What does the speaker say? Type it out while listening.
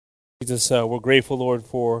Jesus, we're grateful, Lord,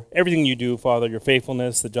 for everything you do, Father, your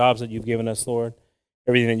faithfulness, the jobs that you've given us, Lord,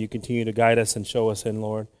 everything that you continue to guide us and show us in,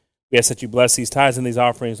 Lord. We ask that you bless these tithes and these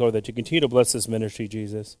offerings, Lord, that you continue to bless this ministry,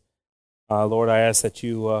 Jesus. Lord, I ask that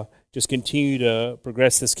you just continue to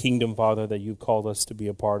progress this kingdom, Father, that you've called us to be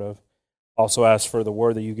a part of. Also ask for the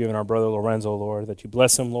word that you've given our brother Lorenzo, Lord, that you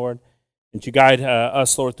bless him, Lord, and you guide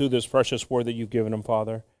us, Lord, through this precious word that you've given him,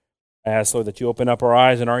 Father. I ask, Lord, that you open up our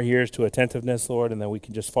eyes and our ears to attentiveness, Lord, and that we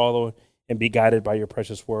can just follow and be guided by your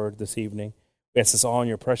precious word this evening. We ask this all in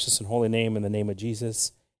your precious and holy name, in the name of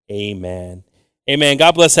Jesus. Amen. Amen.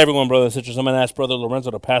 God bless everyone, brothers and sisters. I'm going to ask Brother Lorenzo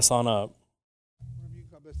to pass on up.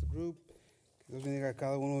 God bless the group. Que Dios bendiga a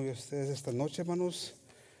cada uno de ustedes esta noche, hermanos.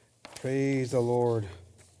 Praise the Lord.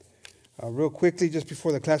 Real quickly, just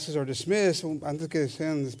before the classes are dismissed, antes que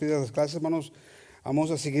sean despedidas las clases, hermanos, vamos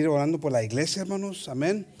a seguir orando por la iglesia, hermanos.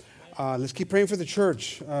 Amén. Let's keep praying for the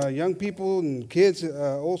church. Young people and kids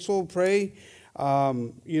also pray.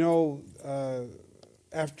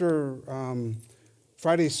 After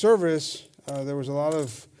Friday's service, there was a lot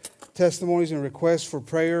of testimonies and requests for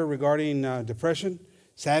prayer regarding depression,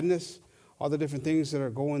 sadness, all the different things that are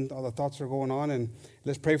going, all the thoughts that are going on, and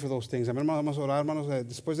let's pray for those things. Amén, vamos a orar, hermanos.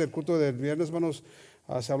 Después del culto del viernes, hermanos,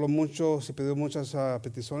 se habló mucho, se pidió muchas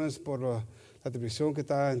peticiones por la depresión que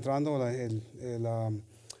está entrando,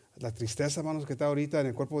 la tristeza, hermanos, que está ahorita en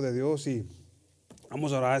el cuerpo de Dios, y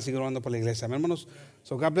vamos a orar y seguir orando por la iglesia. Amén, hermanos.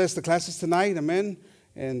 So God bless the classes tonight. Amen.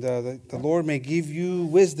 And the Lord may give you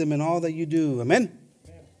wisdom in all that you do. Amen.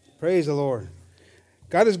 Praise the Lord.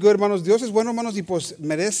 God is good, hermanos. Dios es bueno, hermanos, y pues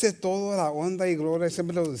merece toda la honra y gloria.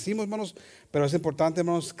 Siempre lo decimos, hermanos, pero es importante,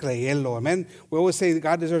 hermanos, creerlo. Amen. We always say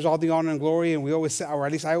God deserves all the honor and glory, and we always say, or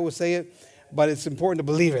at least I always say it, but it's important to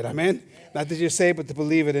believe it. Amen. Not to just say it, but to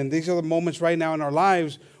believe it. And these are the moments right now in our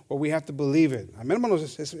lives where we have to believe it. Amén,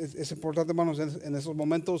 hermanos. Es importante, hermanos, en esos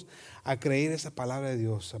momentos a creer esa palabra de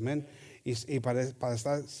Dios. Amén. Y para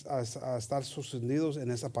estar sostenidos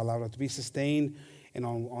en esa palabra, to be sustained and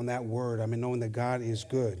on that word. I mean, knowing that God is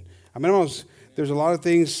good. Amén, hermanos. There's a lot of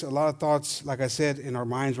things, a lot of thoughts, like I said, in our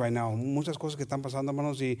minds right now. Muchas cosas que están pasando,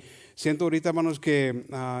 hermanos. Y siento ahorita, hermanos, que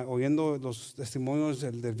oyendo los testimonios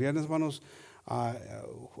del viernes, hermanos,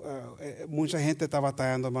 mucha gente está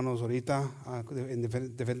batallando, hermanos, ahorita en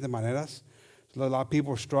diferentes maneras. A lot of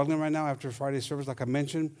people are struggling right now after Friday's service, like I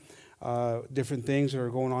mentioned. Different things that are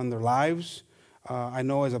going on in their lives. I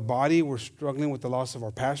know as a body, we're struggling with the loss of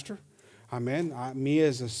our pastor. Amen. Me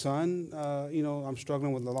as a son, I'm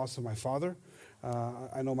struggling with the loss of my father.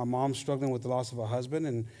 I know my mom's struggling with the loss of a husband,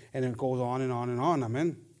 and it goes on and on and on.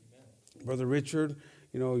 Amen. Brother Richard,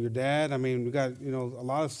 your dad. I mean, we got, a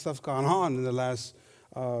lot of stuff going on in the last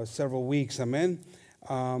several weeks. Amen.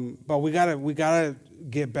 But we gotta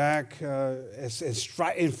get back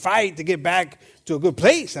and fight to get back to a good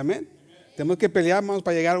place. Amen. Tenemos que pelear, hermanos,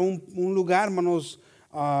 para llegar a un lugar, hermanos,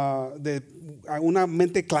 de una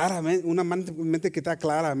mente clara, amen. Una mente que está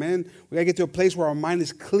clara, amen. We gotta get to a place where our mind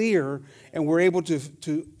is clear and we're able to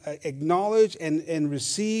acknowledge and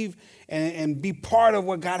receive and be part of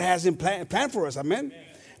what God has in plan for us. Amen.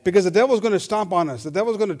 Because the devil's going to stomp on us. The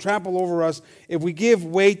devil's going to trample over us if we give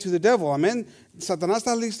way to the devil. Amen. Satanás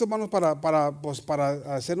está listo, hermanos, para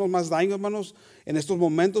hacernos más daño, hermanos, en estos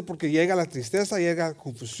momentos, porque llega la tristeza, llega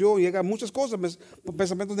confusión, llega muchas cosas,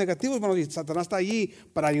 pensamientos negativos, hermanos, y Satanás está allí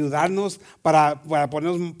para ayudarnos, para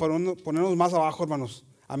ponernos más abajo, hermanos.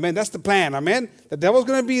 Amen. That's the plan. Amen. The devil's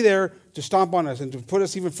going to be there to stomp on us and to put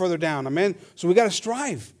us even further down. Amen. So we got to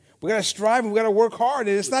strive. We got to strive and we got to work hard.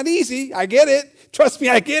 And it's not easy. I get it. Trust me,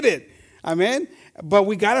 I get it. Amen. But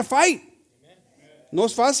we got to fight. No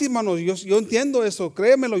es fácil, hermanos. Yo entiendo eso.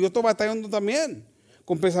 Créemelo. Yo estoy batallando también.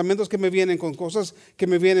 Con pensamientos que me vienen, con cosas que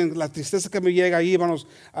me vienen, la tristeza que me llega ahí, hermanos.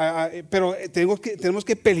 Pero tenemos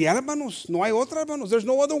que pelear, hermanos. No hay otra, hermanos. There's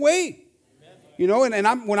no other way.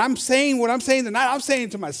 And when I'm saying what I'm saying tonight, I'm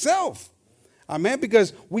saying to myself. Amen.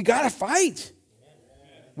 Because we got to fight.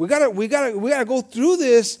 We gotta go through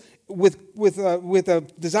this with a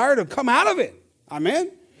desire to come out of it. Amen.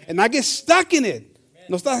 And not get stuck in it.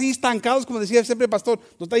 No estar ahí estancados, como decía siempre el pastor,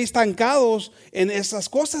 no estar ahí estancados en esas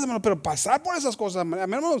cosas, hermano, pero pasar por esas cosas,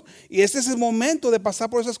 hermanos. Y este es el momento de pasar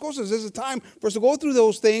por esas cosas. This is the time for us to go through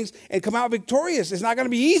those things and come out victorious. It's not going to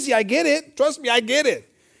be easy. I get it. Trust me, I get it.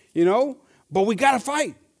 But we got to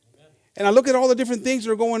fight. And I look at all the different things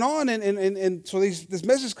that are going on, and so this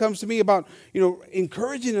message comes to me about,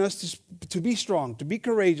 encouraging us to be strong, to be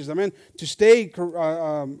courageous, amen, to stay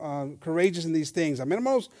courageous in these things, amen,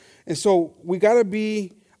 hermanos. And so we got to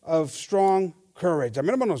be of strong courage, amen,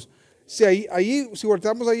 hermanos. Si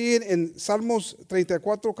volteamos allí en Salmos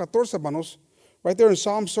 34:14, hermanos, right there in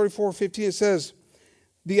Psalms 34:15, it says,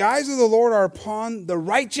 The eyes of the Lord are upon the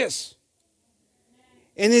righteous,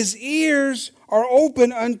 and his ears are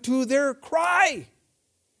open unto their cry.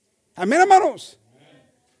 Amen, hermanos.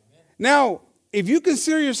 Now, if you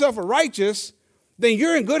consider yourself a righteous, then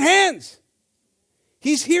you're in good hands.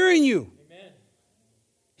 He's hearing you.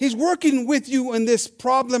 He's working with you in this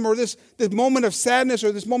problem or this moment of sadness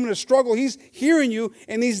or this moment of struggle. He's hearing you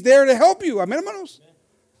and he's there to help you. Amén, hermanos.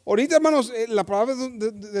 Ahorita, hermanos, la palabra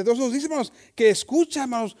de Dios nos dice, hermanos, que escucha,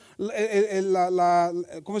 hermanos,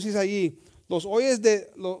 ¿cómo se dice allí? Los oyes,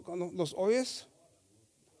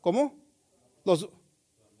 ¿cómo?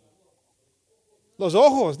 Los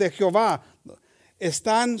ojos de Jehová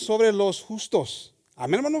están sobre los justos.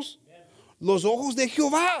 Amén, hermanos. Los ojos de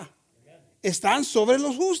Jehová están sobre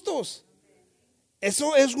los justos.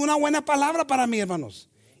 Eso es una buena palabra para mí, hermanos.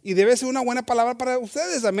 Y debe ser una buena palabra para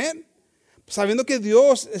ustedes, amén. Sabiendo que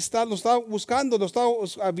Dios lo está buscando, lo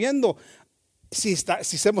está viendo. Si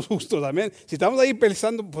somos justos, amén. Si estamos ahí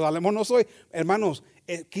pensando, pues a lo mejor no soy. Hermanos,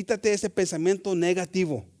 quítate ese pensamiento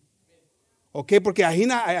negativo. Ok, porque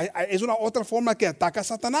es una otra forma que ataca a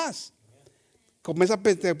Satanás. Comienza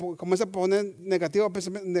a poner negativos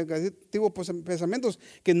pensamientos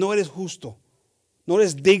que no eres justo, no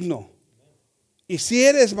eres digno. Y si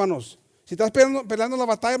eres, hermanos, si estás peleando la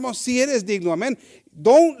batalla, hermanos, si eres digno, amén.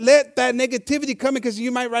 Don't let that negativity come in, because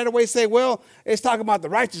you might right away say, well, it's talking about the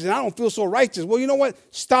righteous and I don't feel so righteous. Well, you know what?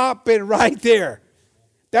 Stop it right there.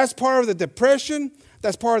 That's part of the depression.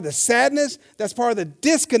 That's part of the sadness. That's part of the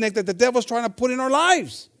disconnect that the devil's trying to put in our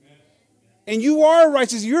lives. And you are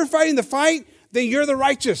righteous. You're fighting the fight, then you're the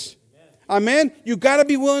righteous. Amen. You got to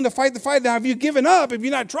be willing to fight the fight. Now, if you've given up, if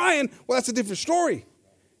you're not trying, well, that's a different story.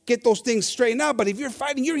 Get those things straightened out. But if you're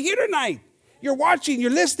fighting, you're here tonight. You're watching,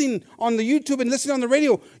 you're listening on the YouTube and listening on the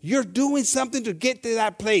radio. You're doing something to get to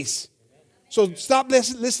that place. So stop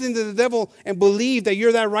listening to the devil and believe that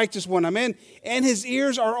you're that righteous one. Amen. And his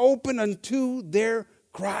ears are open unto their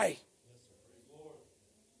cry.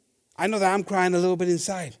 I know that I'm crying a little bit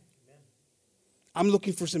inside. I'm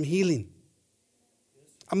looking for some healing.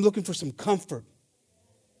 I'm looking for some comfort.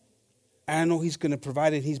 And I know he's going to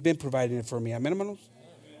provide it. He's been providing it for me. Amen, hermanos?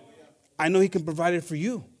 I know he can provide it for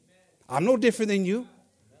you. I'm no different than you.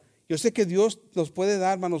 Yo sé que Dios nos puede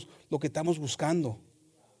dar, hermanos, lo que estamos buscando.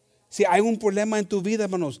 Si hay un problema en tu vida,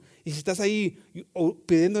 hermanos, y si estás ahí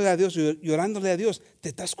pidiéndole a Dios, llorándole a Dios, te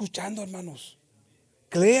está escuchando, hermanos.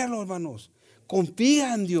 Créalo, hermanos.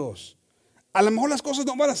 Confía en Dios. A lo mejor las cosas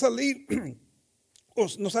no van a salir,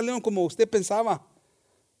 no salieron como usted pensaba,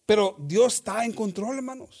 pero Dios está en control,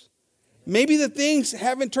 hermanos. Maybe the things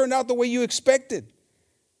haven't turned out the way you expected,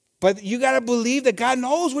 but you got to believe that God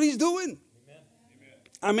knows what he's doing.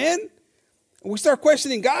 Amen. We start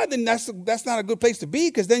questioning God, then that's not a good place to be,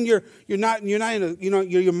 because then you're not in a,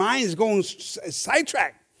 your mind is going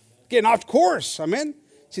sidetracked, getting off course. Amen.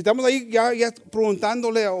 Si estamos ahí ya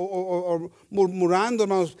preguntándole o murmurando,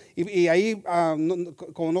 hermanos, y ahí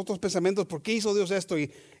con otros pensamientos, ¿por qué hizo Dios esto?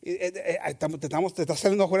 Y te está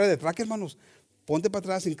saliendo afuera de traque, hermanos. Ponte para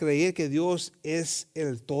atrás sin creer que Dios es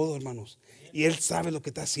el todo, hermanos. Y Él sabe lo que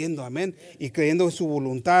está haciendo, amén. Y creyendo en su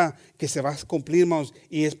voluntad que se va a cumplir, hermanos,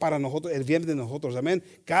 y es para nosotros, el bien de nosotros, amén.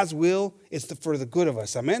 God's will is for the good of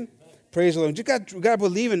us, amén. Praise the Lord. You got to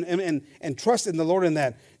believe and trust in the Lord in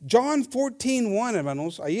that. John 14:1,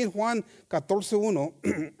 hermanos, ahí en Juan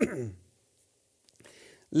 14:1.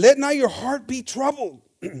 Let not your heart be troubled.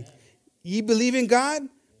 Ye believe in God,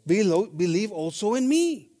 believe also in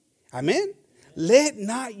me. Amen. Let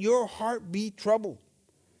not your heart be troubled.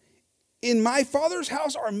 In my Father's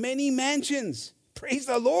house are many mansions. Praise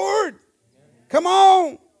the Lord. Come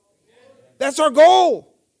on. That's our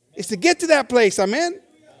goal, is to get to that place. Amen.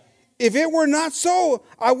 If it were not so,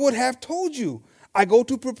 I would have told you. I go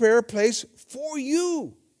to prepare a place for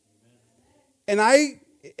you. And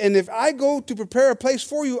if I go to prepare a place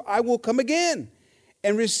for you, I will come again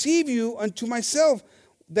and receive you unto myself,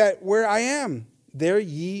 that where I am, there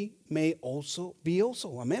ye may also be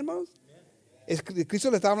also. Amén, hermanos. Cristo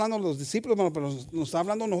le está hablando a los discípulos, hermanos, pero nos está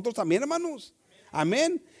hablando a nosotros también, hermanos.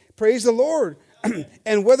 Amén. Praise the Lord.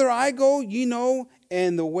 And whether I go, ye know,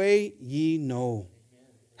 and the way ye know.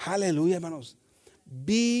 Hallelujah, hermanos.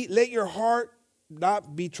 Let your heart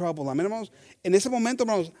not be troubled. Amén, hermanos. En ese momento,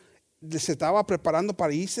 hermanos, se estaba preparando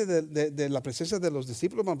para irse de la presencia de los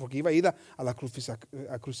discípulos, hermanos, porque iba a ir a la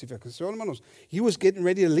crucifixión, hermanos. He was getting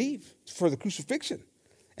ready to leave for the crucifixion.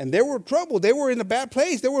 And they were troubled. They were in a bad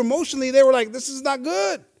place. They were emotionally, they were like, this is not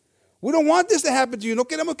good. We don't want this to happen to you. No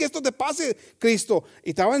queremos que esto te pase, Cristo.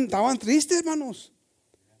 Y estaban tristes, hermanos.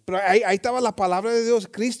 Pero ahí estaba la palabra de Dios.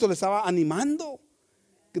 Cristo les estaba animando,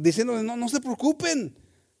 diciendo, no se preocupen.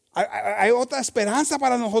 Hay otra esperanza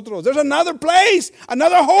para nosotros. There's another place,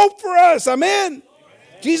 another hope for us. Amen.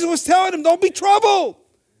 Jesus was telling him, don't be troubled.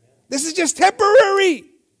 This is just temporary.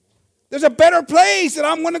 There's a better place that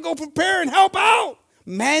I'm going to go prepare and help out.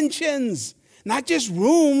 Mansions, not just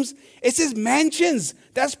rooms. It says mansions.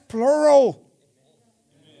 That's plural.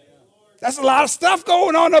 That's a lot of stuff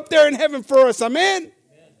going on up there in heaven for us. Amen.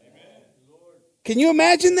 Can you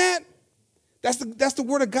imagine that? That's the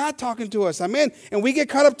word of God talking to us. Amen. And we get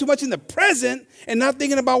caught up too much in the present and not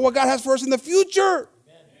thinking about what God has for us in the future.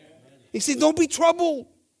 He said, don't be troubled.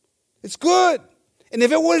 It's good. And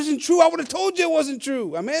if it wasn't true, I would have told you it wasn't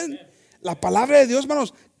true. Amen. La palabra de Dios,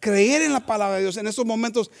 hermanos, creer en la palabra de Dios en esos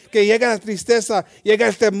momentos que llega la tristeza, llega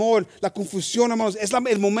el temor, la confusión, hermanos, es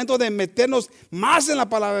el momento de meternos más en la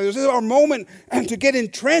palabra de Dios. It's our moment to get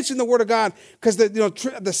entrenched in the Word of God, because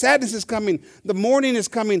the sadness is coming, the mourning is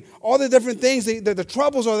coming, all the different things, the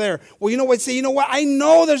troubles are there. Well, you know what? Say, you know what? I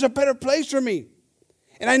know there's a better place for me,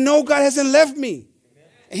 and I know God hasn't left me,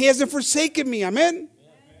 and He hasn't forsaken me. Amen.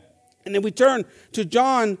 And then we turn to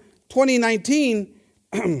John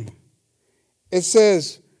 20:19. It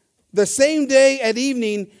says, the same day at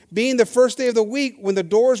evening, being the first day of the week, when the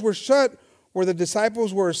doors were shut, where the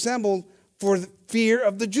disciples were assembled for the fear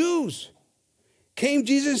of the Jews, came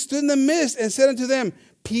Jesus and stood in the midst and said unto them,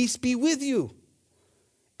 peace be with you.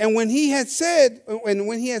 And when he had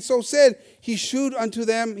so said, he showed unto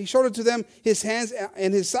them his hands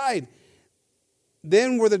and his side.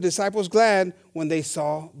 Then were the disciples glad when they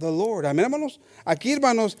saw the Lord. Amén, hermanos. Aquí,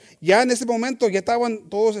 hermanos, ya en ese momento ya estaban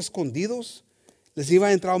todos escondidos. Les iba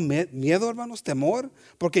a entrar miedo, hermanos, temor,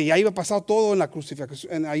 porque ya iba pasado todo en la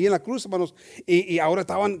crucifixión, ahí en la cruz, hermanos, y ahora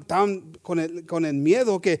estaban con el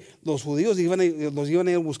miedo que los judíos los iban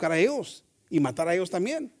a ir a buscar a ellos y matar a ellos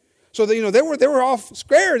también. So they were all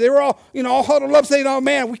scared. They were all huddled up, saying, "Oh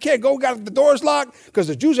man, we can't go. Got the doors locked because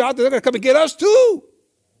the Jews are out there. They're going to come and get us too."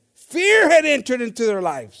 Fear had entered into their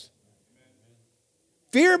lives.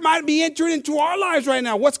 Fear might be entering into our lives right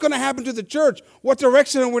now. What's going to happen to the church? What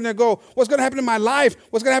direction are we going to go? What's going to happen in my life?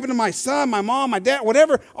 What's going to happen to my son, my mom, my dad,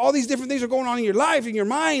 whatever? All these different things are going on in your life, in your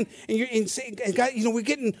mind, and God, we're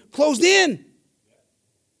getting closed in.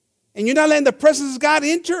 And you're not letting the presence of God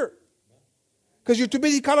enter. Because you're too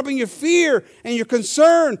busy caught up in your fear and your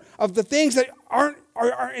concern of the things that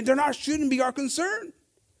shouldn't be our concern.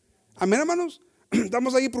 Amén, hermanos.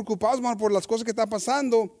 Estamos ahí preocupados, hermano, por las cosas que están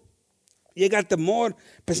pasando. Llega el temor,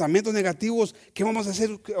 pensamientos negativos. ¿Qué vamos a hacer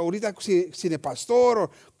ahorita sin el pastor?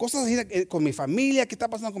 O cosas así con mi familia. ¿Qué está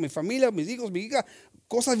pasando con mi familia, mis hijos, mi hija?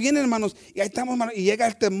 Cosas vienen, hermanos. Y ahí estamos, hermanos. Y llega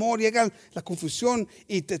el temor, llega la confusión.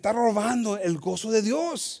 Y te está robando el gozo de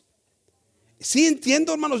Dios. Sí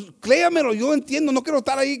entiendo, hermanos. Créamelo, yo entiendo. No quiero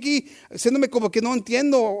estar ahí aquí haciéndome como que no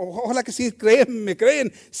entiendo. Ojalá que sí me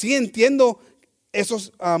creen. Sí entiendo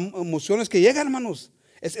esas emociones que llegan, hermanos.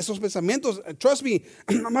 Esos pensamientos. Trust me,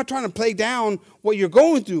 I'm not trying to play down what you're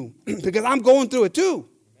going through, because I'm going through it too.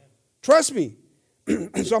 Trust me.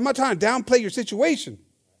 So I'm not trying to downplay your situation.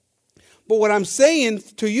 But what I'm saying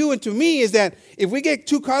to you and to me is that if we get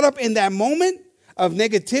too caught up in that moment of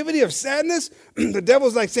negativity, of sadness, the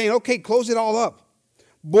devil's like saying, okay, close it all up.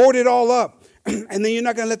 Board it all up. And then you're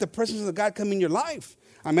not going to let the presence of God come in your life.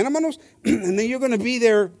 Amen, hermanos? And then you're going to be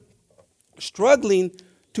there struggling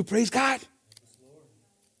to praise God.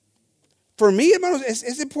 For me, hermanos,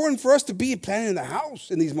 it's important for us to be planning the house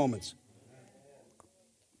in these moments.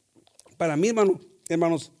 Para mí,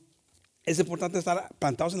 hermanos, es importante estar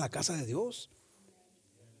plantados en la casa de Dios.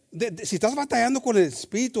 Si estás batallando con el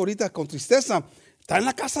espíritu ahorita, con tristeza, estar en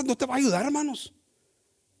la casa no te va a ayudar, hermanos.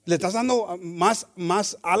 Le estás dando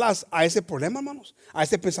más alas a ese problema, hermanos, a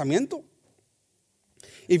ese pensamiento.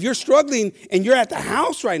 If you're struggling and you're at the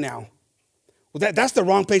house right now, well, that's the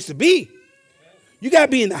wrong place to be. You got to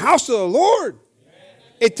be in the house of the Lord.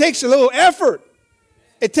 It takes a little effort.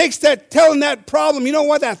 It takes that telling that problem, you know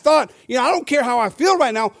what, that thought, I don't care how I feel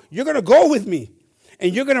right now. You're going to go with me.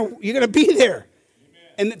 And you're going to be there.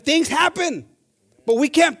 Amen. And things happen. But we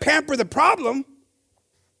can't pamper the problem.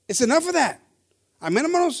 It's enough of that. Amen,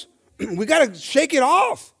 hermanos. We got to shake it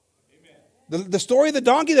off. The story of the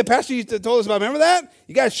donkey the pastor used to told us about, remember that?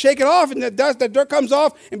 You got to shake it off, and that dirt comes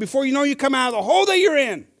off, and before you know, you come out of the hole that you're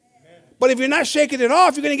in. But if you're not shaking it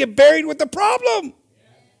off, you're going to get buried with the problem.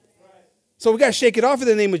 So we got to shake it off in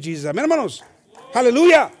the name of Jesus. Amen, hermanos.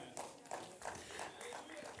 Hallelujah.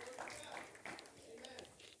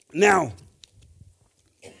 Now,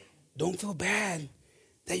 don't feel bad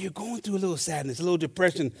that you're going through a little sadness, a little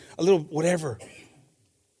depression, a little whatever.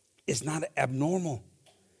 It's not abnormal.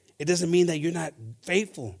 It doesn't mean that you're not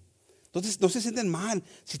faithful. Entonces, no se sienten mal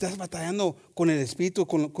si estás batallando con el espíritu,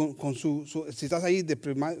 si estás ahí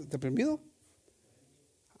deprimido.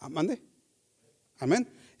 Mande. Amén.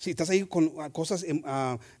 Si estás ahí con cosas,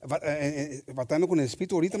 batallando con el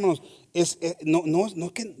espíritu ahorita, hermanos, no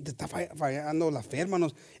es que te está fallando la fe,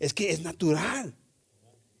 hermanos, es que es natural.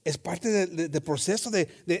 Es parte del proceso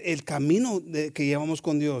del camino que llevamos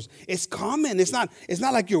con Dios. It's common. It's not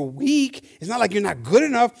like you're weak. It's not like you're not good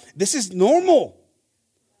enough. This is normal.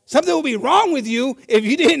 Something will be wrong with you if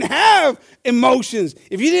you didn't have emotions,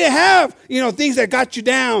 if you didn't have, things that got you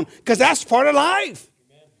down, because that's part of life.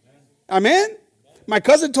 Amen? My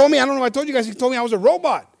cousin told me, I don't know if I told you guys, he told me I was a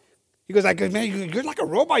robot. He goes, man, you're like a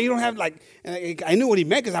robot. You don't have and I knew what he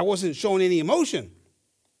meant because I wasn't showing any emotion.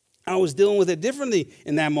 I was dealing with it differently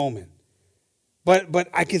in that moment. But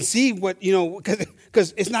I can see what,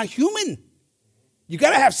 because it's not human. You got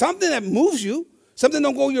to have something that moves you. Something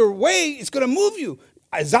don't go your way, it's going to move you.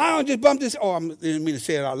 Zion just bumped his, I didn't mean to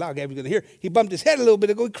say it out loud, Gabby's going to hear. He bumped his head a little bit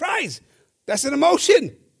ago, he cries. That's an emotion.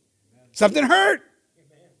 Amen. Something hurt.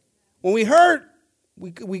 Amen. When we hurt,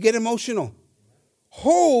 we get emotional.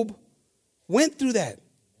 Job went through that.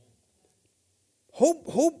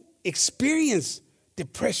 Job experienced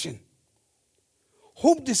depression.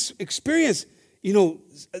 Job experienced,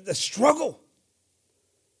 the struggle.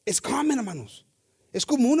 Es common, hermanos. Es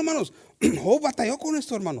común, hermanos. Job batalló con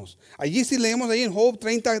esto, hermanos. Allí sí leemos ahí en Job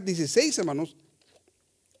 30:16, hermanos.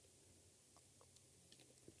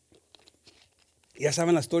 Ya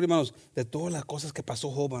saben la historia, hermanos, de todas las cosas que pasó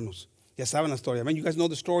Job, hermanos. Ya saben la historia. I mean, you guys know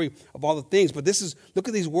the story of all the things, but look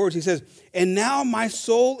at these words. He says, and now my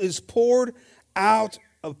soul is poured out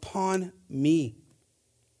upon me.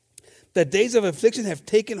 The days of affliction have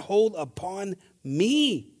taken hold upon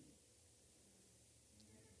me.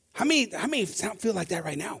 How many feel like that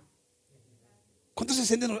right now? ¿Cuántos se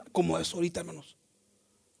sienten como eso ahorita, hermanos?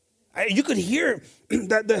 You could hear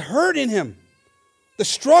the hurt in him. The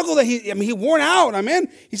struggle that he worn out,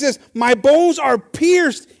 amen? He says, my bones are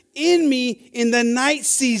pierced in me in the night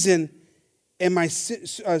season, and my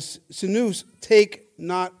sinews take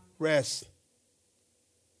not rest.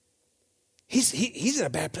 He's in a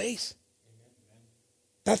bad place.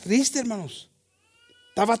 Está triste, hermanos.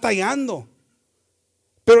 Está batallando.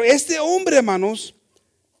 Pero este hombre, hermanos,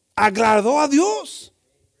 agradó a Dios.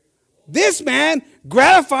 This man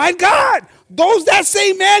gratified God. That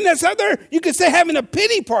same man that's out there, you could say having a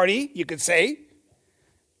pity party, you could say,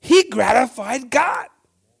 he gratified God.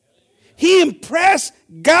 He impressed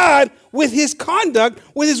God with his conduct,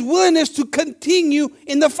 with his willingness to continue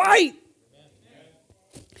in the fight.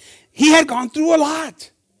 He had gone through a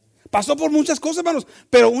lot. Pasó por muchas cosas, hermanos,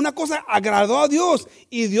 pero una cosa agradó a Dios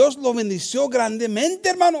y Dios lo bendició grandemente,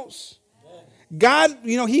 hermanos. God,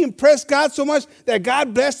 he impressed God so much that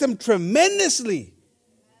God blessed him tremendously.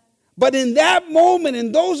 But in that moment,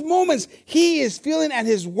 in those moments, he is feeling at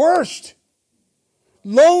his worst.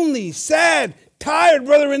 Lonely, sad, tired,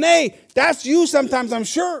 Brother Rene. That's you sometimes, I'm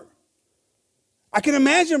sure. I can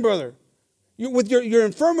imagine, brother. With your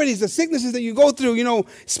infirmities, the sicknesses that you go through,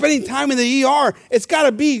 spending time in the ER, it's got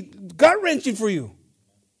to be gut-wrenching for you.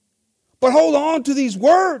 But hold on to these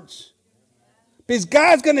words. Because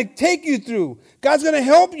God's going to take you through. God's going to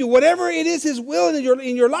help you. Whatever it is His will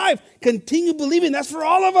in your life, continue believing. That's for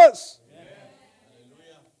all of us.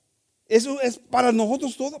 Eso es para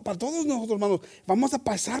nosotros todos, para todos nosotros, hermanos. Vamos a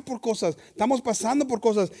pasar por cosas. Estamos pasando por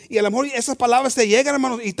cosas. Y a lo mejor esas palabras te llegan,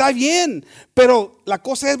 hermanos, y está bien. Pero la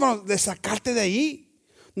cosa es, hermanos, de sacarte de ahí.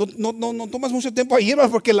 No tomas mucho tiempo ahí,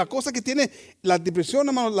 hermanos, porque la cosa que tiene la depresión,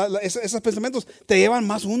 hermanos, esos pensamientos te llevan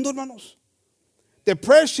más hondo, hermanos.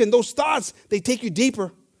 Depression, those thoughts, they take you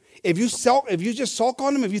deeper. If you just sulk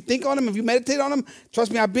on them, if you think on them, if you meditate on them,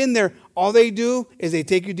 trust me, I've been there. All they do is they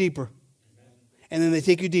take you deeper. And then they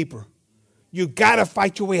take you deeper. You got to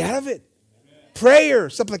fight your way out of it. Amen. Prayer,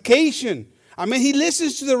 supplication. I mean, He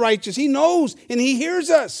listens to the righteous. He knows and He hears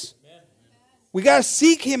us. Amen. We got to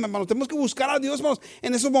seek Him, hermanos. Tenemos que buscar a Dios, hermanos,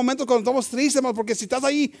 en esos momentos cuando estamos tristes, hermanos, porque si estás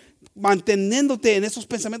ahí manteniéndote en esos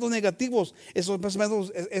pensamientos negativos, esos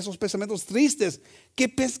pensamientos tristes, ¿qué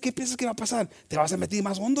piensas que va a pasar? Te vas a meter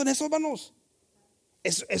más hondo en eso, hermanos.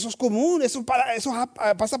 Eso es común. Eso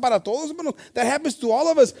pasa para todos, hermanos. That happens to all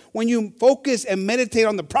of us. When you focus and meditate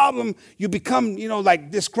on the problem, you become, like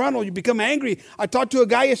disgruntled. You become angry. I talked to a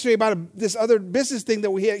guy yesterday about this other business thing that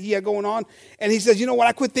he had going on. And he says, you know what,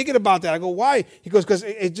 I quit thinking about that. I go, why? He goes, because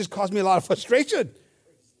it just caused me a lot of frustration.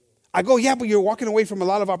 I go, yeah, but you're walking away from a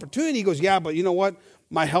lot of opportunity. He goes, yeah, but you know what?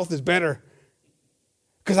 My health is better.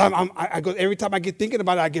 Because I go, every time I get thinking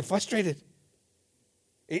about it, I get frustrated.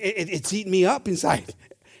 It's eating me up inside.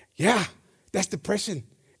 Yeah, that's depression.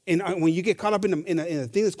 And when you get caught up in a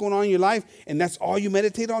thing that's going on in your life, and that's all you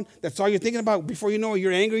meditate on, that's all you're thinking about, before you know it,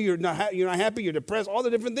 you're angry, you're not happy, you're depressed, all the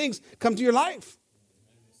different things come to your life.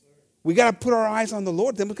 We got to put our eyes on the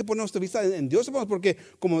Lord. Tenemos que poner nuestra vista en Dios, hermanos, porque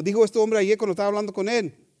como dijo este hombre ayer cuando estaba hablando con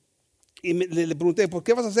él, y le pregunté, ¿por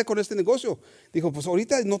qué vas a hacer con este negocio? Dijo, pues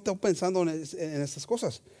ahorita no estoy pensando en estas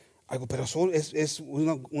cosas. Algo, pero es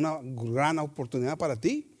una gran oportunidad para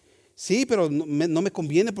ti. Sí, pero no me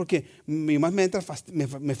conviene porque más me entra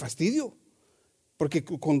me fastidio. Porque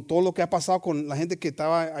con todo lo que ha pasado con la gente que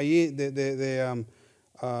estaba ahí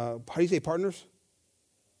how do you say partners?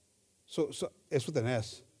 Eso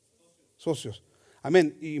tenés. Socios.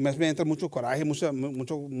 Amén. Y más me entra mucho coraje, mucho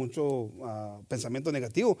pensamiento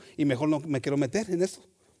negativo. Y mejor no me quiero meter en esto.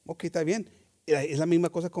 Ok, está bien. Es la misma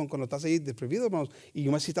cosa cuando estás ahí deprimido, hermanos. Y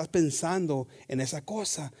más si estás pensando en esa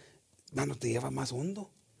cosa, hermano, te lleva más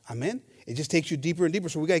hondo. Amen. It just takes you deeper and deeper.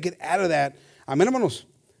 So we got to get out of that. Amen, hermanos.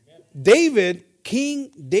 Amen.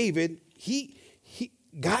 King David, he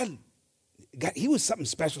was something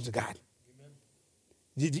special to God. Amen.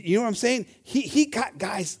 You know what I'm saying? He got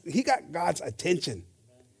God's attention.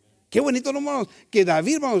 Amen. Qué bonito, hermanos, que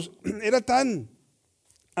David, hermanos, era tan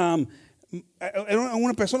era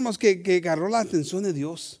una persona, hermanos, que agarró la atención de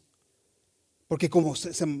Dios. Porque como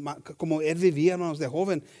él vivía, hermanos, de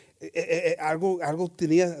joven, algo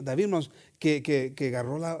tenía David, hermanos, que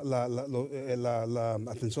agarró la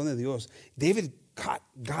atención de Dios. David caught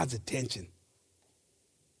God's attention.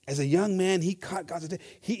 As a young man, he caught God's attention.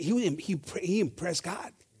 He impressed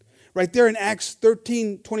God. Right there in Acts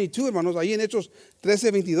 13:22, hermanos, ahí en Hechos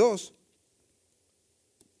 13:22,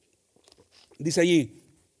 dice allí,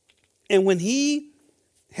 and when he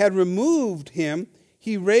had removed him,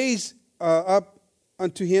 he raised up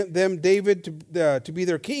unto them David to be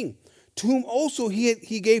their king, to whom also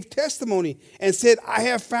he gave testimony and said, I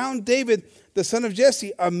have found David, the son of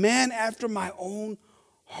Jesse, a man after my own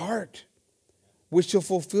heart, which shall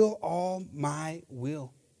fulfill all my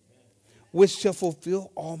will. Which shall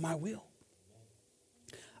fulfill all my will.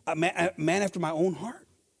 A man after my own heart.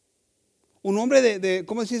 Un hombre de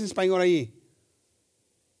 ¿cómo decís en español ahí?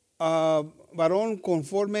 Varón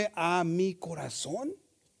conforme a mi corazón.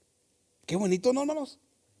 Qué bonito, ¿no, hermanos?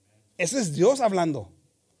 Ese es Dios hablando.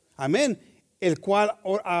 Amén. El cual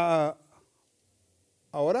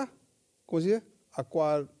ahora, ¿cómo se dice? A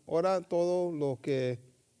cual ahora todo lo que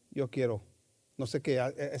yo quiero. No sé qué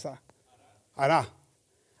esa hará.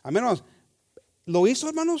 Amén, hermanos. Lo hizo,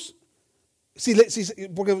 hermanos.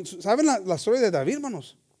 Porque saben la historia de David,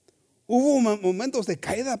 hermanos. Hubo momentos de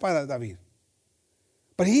caída para David.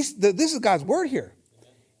 But this is God's word here.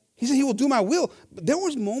 He said he will do my will. But there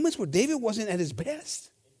was moments where David wasn't at his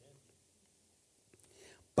best.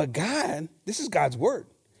 But God, this is God's word.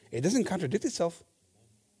 It doesn't contradict itself.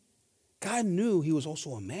 God knew he was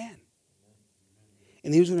also a man.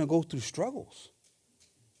 And he was going to go through struggles.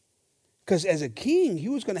 Because as a king, he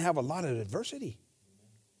was going to have a lot of adversity.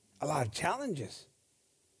 A lot of challenges.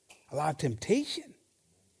 A lot of temptation.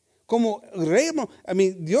 Como rey, hermano,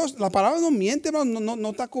 Dios, la palabra no miente, hermano,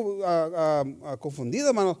 no está confundida,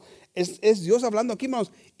 hermano. Es Dios hablando aquí, hermanos,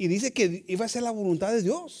 y dice que iba a ser la voluntad de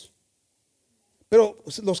Dios. Pero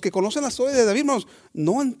los que conocen la historia de David, hermanos,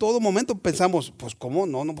 no en todo momento pensamos, pues cómo,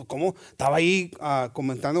 pues cómo estaba ahí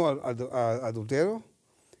comentando adulterio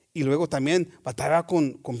y luego también batallaba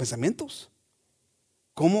con pensamientos.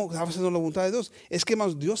 ¿Cómo estaba haciendo la voluntad de Dios? Es que,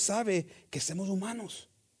 hermanos, Dios sabe que somos humanos.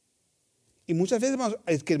 Y muchas veces, hermanos,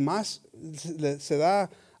 el que más se da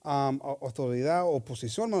autoridad o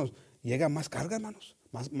posición, hermanos, llega más carga, hermanos.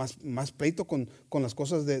 Más pleito con las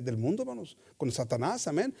cosas del mundo, hermanos. Con Satanás,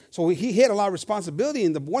 amén. So he had a lot of responsibility,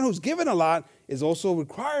 and the one who's given a lot is also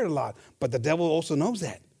required a lot. But the devil also knows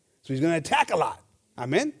that. So he's going to attack a lot.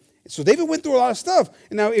 Amen. So David went through a lot of stuff.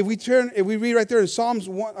 And now if we read right there in Psalms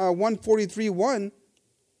 143:1,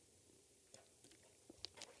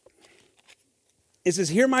 it says,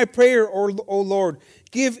 hear my prayer, O Lord.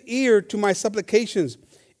 Give ear to my supplications.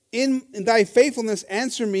 In thy faithfulness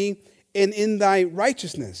answer me, and in thy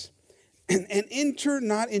righteousness. And enter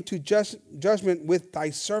not into judgment with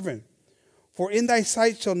thy servant. For in thy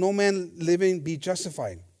sight shall no man living be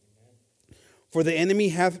justified. For the enemy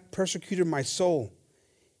hath persecuted my soul.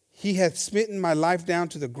 He hath smitten my life down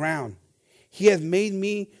to the ground. He hath made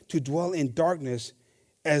me to dwell in darkness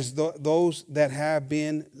as those that have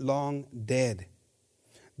been long dead.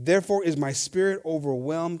 Therefore is my spirit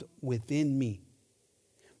overwhelmed within me.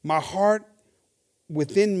 My heart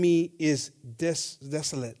within me is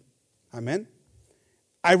desolate. Amen.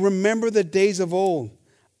 I remember the days of old.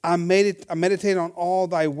 I meditate on all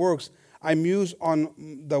thy works. I muse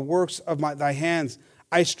on the works of thy hands.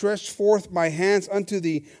 I stretch forth my hands unto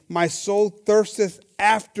thee. My soul thirsteth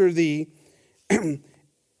after thee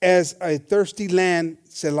as a thirsty land,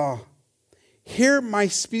 Selah. Hear me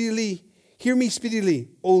speedily,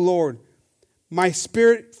 O Lord. My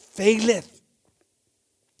spirit faileth.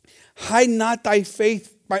 Hide not thy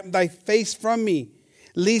face from me,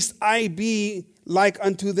 lest I be like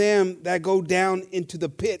unto them that go down into the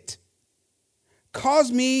pit.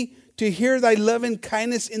 Cause me to hear thy loving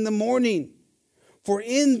kindness in the morning, for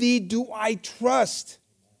in thee do I trust.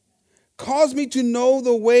 Cause me to know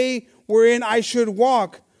the way wherein I should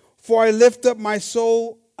walk, for I lift up my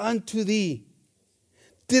soul unto thee.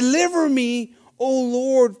 Deliver me, O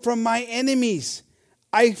Lord, from my enemies.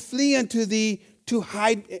 I flee unto thee to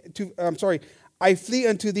hide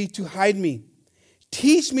me.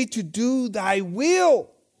 Teach me to do thy will.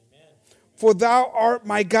 Amen. For thou art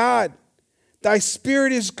my God. Thy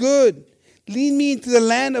spirit is good. Lead me into the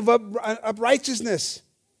land of uprightness.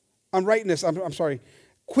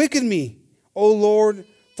 Quicken me, O Lord,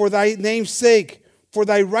 for thy name's sake. For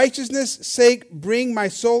thy righteousness' sake, bring my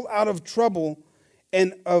soul out of trouble,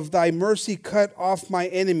 and of thy mercy cut off my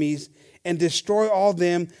enemies, and destroy all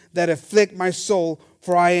them that afflict my soul,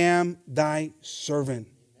 for I am thy servant.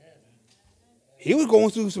 He was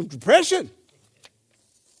going through some depression.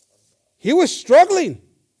 He was struggling.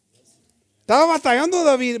 Estaba batallando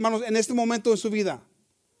David, hermanos, en este momento de su vida.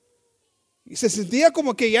 Y se sentía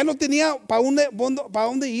como que ya no tenía para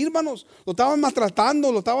dónde ir, hermanos. Lo estaban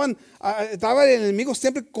maltratando, estaba el enemigo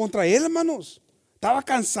siempre contra él, hermanos. Estaba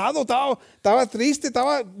cansado, estaba triste,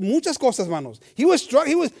 estaba muchas cosas, hermanos. He was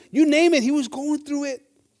struggling, you name it, he was going through it.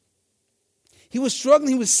 He was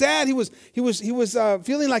struggling. He was sad. He was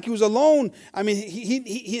feeling like he was alone. I mean,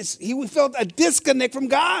 he felt a disconnect from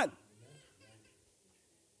God.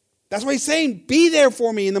 That's why he's saying, "Be there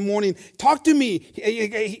for me in the morning. Talk to me."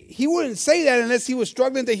 He wouldn't say that unless he was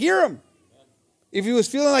struggling to hear him. If he was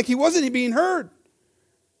feeling like he wasn't being heard.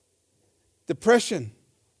 Depression,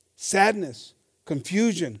 sadness,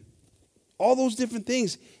 confusion, all those different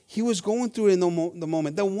things he was going through in the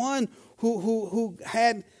moment. The one who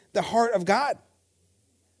had the heart of God.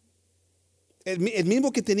 El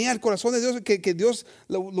mismo que tenía el corazón de Dios, que Dios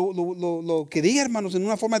lo quería, hermanos, en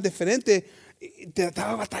una forma diferente, te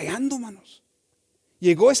estaba batallando, hermanos.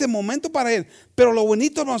 Llegó ese momento para él. Pero lo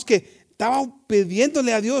bonito, hermanos, que estaba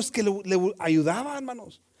pidiéndole a Dios que le ayudaba,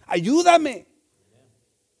 hermanos. Ayúdame.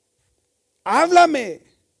 Háblame.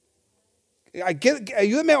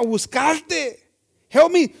 Ayúdame a buscarte.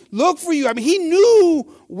 Help me look for you. I mean, he knew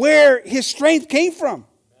where his strength came from.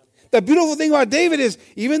 The beautiful thing about David is,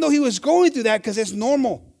 even though he was going through that, because it's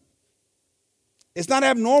normal. It's not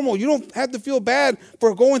abnormal. You don't have to feel bad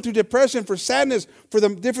for going through depression, for sadness, for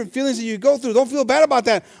the different feelings that you go through. Don't feel bad about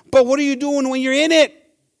that. But what are you doing when you're in it?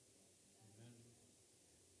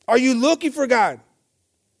 Are you looking for God?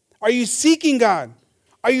 Are you seeking God?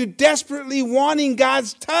 Are you desperately wanting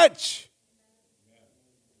God's touch?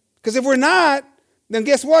 Because if we're not, then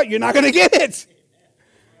guess what? You're not going to get it.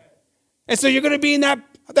 And so you're going to be in that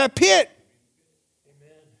pit.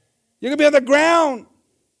 You're going to be on the ground.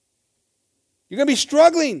 You're going to be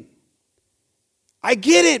struggling. I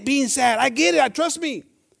get it, being sad. I get it. Trust me.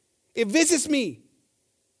 It visits me.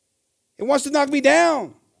 It wants to knock me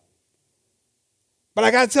down. But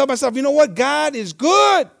I got to tell myself, you know what? God is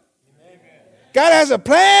good. God has a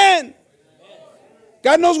plan.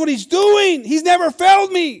 God knows what he's doing. He's never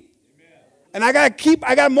failed me. And I got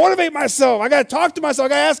to motivate myself. I got to talk to myself. I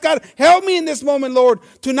got to ask God, help me in this moment, Lord,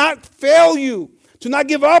 to not fail you, to not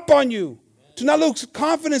give up on you, to not lose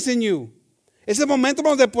confidence in you. Es el momento,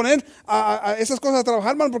 hermanos, de poner a esas cosas a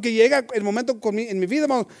trabajar, hermanos, porque llega el momento en mi vida,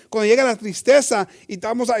 hermanos, cuando llega la tristeza y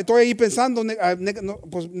estoy ahí pensando,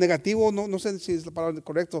 pues negativo, no sé si es la palabra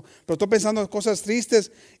correcta, pero estoy pensando en cosas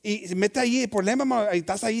tristes y se mete ahí el problema, hermanos,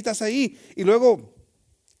 estás ahí. Y luego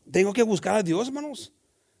tengo que buscar a Dios, hermanos,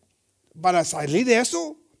 para salir de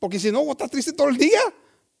eso, porque si no, voy a estar triste todo el día.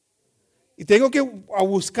 Y tengo que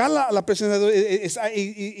buscar la presencia de Dios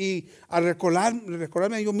y a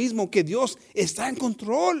recordarme a yo mismo que Dios está en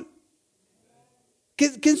control.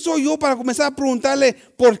 ¿Quién soy yo para comenzar a preguntarle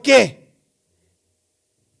por qué?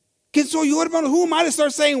 ¿Quién soy yo, hermano? Who am I to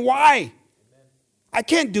start saying why? I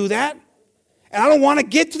can't do that. And I don't want to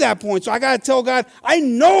get to that point. So I got to tell God, I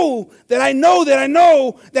know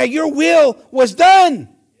that your will was done.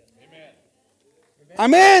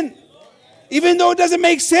 Amen. Even though it doesn't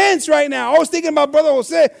make sense right now. I was thinking about Brother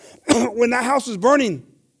Jose when that house was burning.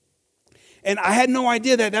 And I had no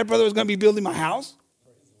idea that brother was going to be building my house.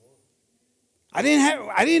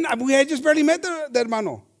 We had just barely met that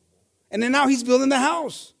hermano. And then now he's building the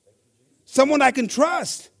house. Someone I can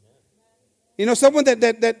trust. You know, someone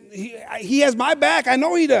that he has my back. I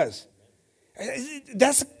know he does.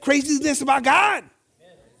 That's the craziness about God.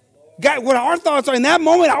 God, what our thoughts are in that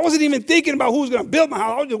moment, I wasn't even thinking about who's going to build my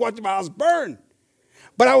house. I was just watching my house burn.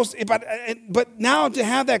 But now to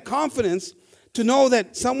have that confidence, to know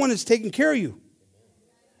that someone is taking care of you.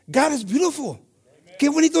 God is beautiful. Qué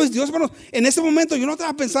bonito es Dios, hermanos. En ese momento yo no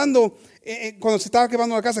estaba pensando, cuando se estaba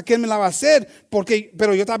quemando la casa, que Él me la va a hacer,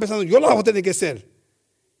 pero yo estaba pensando, yo la voy a tener que hacer.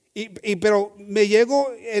 Pero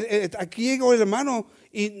aquí llegó el hermano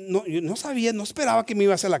y yo no sabía, no esperaba que me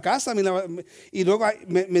iba a hacer la casa. Y luego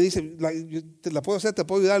me dice, te la puedo hacer, te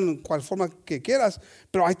puedo ayudar en cual forma que quieras.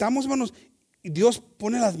 Pero ahí estamos, hermanos. Y Dios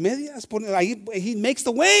pone las medias, He makes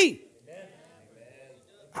the way.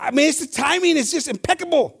 I mean, the timing is just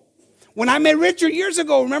impeccable. When I met Richard years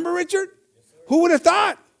ago, remember Richard? Who would have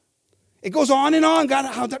thought? It goes on and on.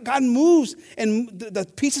 How God moves and the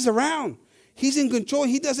pieces around. He's in control.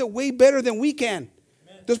 He does it way better than we can.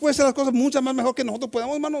 Dios puede hacer las cosas mucho más mejor que nosotros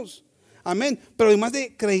podemos, hermanos. Amén. Pero además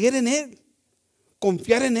de creer en Él,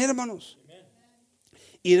 confiar en Él, hermanos.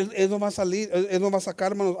 Y Él nos va a salir, Él nos va a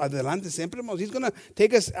sacar, hermanos, adelante siempre, hermanos. He's going to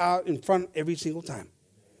take us out in front every single time.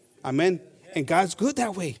 Amen. And God's good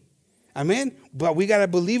that way. Amen. But we got to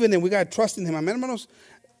believe in Him. We got to trust in Him. Amen, hermanos.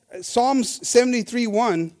 Psalms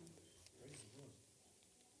 73:1.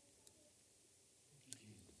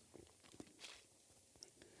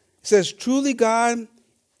 It says, truly God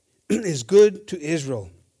is good to Israel,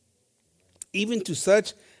 even to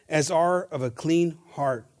such as are of a clean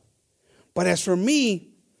heart. But as for me,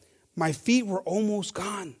 my feet were almost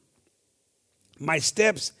gone. My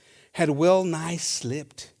steps had well nigh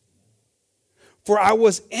slipped. For I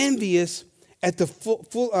was envious at the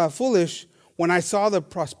foolish when I saw the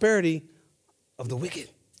prosperity of the wicked.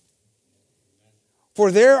 For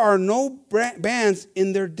there are no bands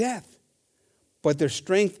in their death, but their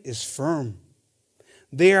strength is firm.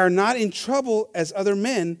 They are not in trouble as other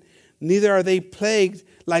men, neither are they plagued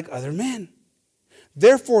like other men.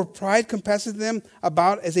 Therefore pride compasseth them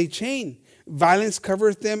about as a chain. Violence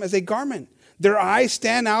covereth them as a garment. Their eyes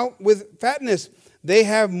stand out with fatness. They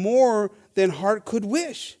have more than heart could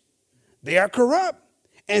wish. They are corrupt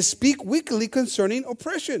and speak wickedly concerning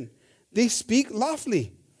oppression. They speak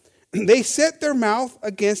lawfully. They set their mouth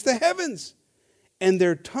against the heavens, and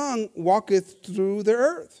their tongue walketh through the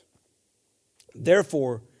earth.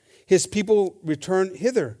 Therefore his people return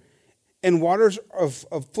hither, and waters of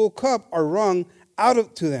full cup are wrung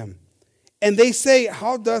out to them. And they say,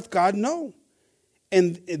 how doth God know?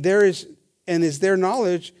 And is their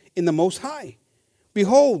knowledge in the Most High?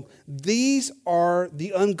 Behold, these are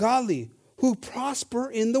the ungodly who prosper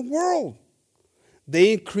in the world.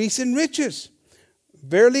 They increase in riches.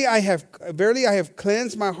 Verily I have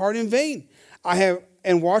cleansed my heart in vain. I have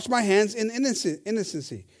and washed my hands in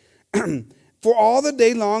innocency. For all the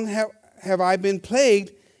day long have I been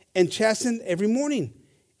plagued and chastened every morning.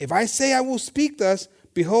 If I say I will speak thus,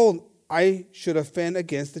 behold, I should offend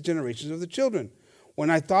against the generations of the children. When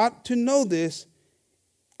I thought to know this,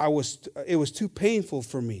 it was too painful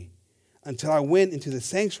for me until I went into the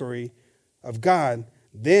sanctuary of God.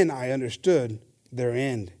 Then I understood their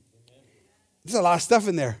end. There's a lot of stuff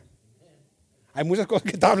in there. Hay muchas cosas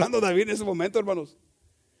que está hablando David en ese momento, hermanos.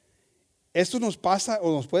 Esto nos pasa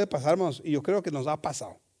o nos puede pasar, hermanos, y yo creo que nos ha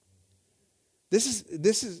pasado. This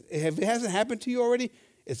is if it hasn't happened to you already,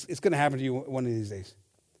 it's going to happen to you one of these days.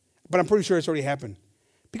 But I'm pretty sure it's already happened.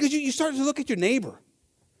 Because you start to look at your neighbor.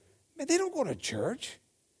 Man, they don't go to church.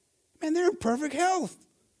 Man, they're in perfect health.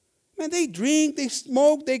 Man, they drink, they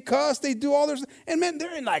smoke, they cuss, they do all their stuff. And man,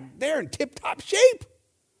 they're in tip-top shape.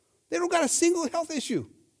 They don't got a single health issue.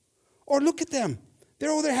 Or look at them. They're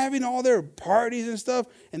over there having all their parties and stuff,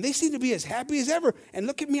 and they seem to be as happy as ever. And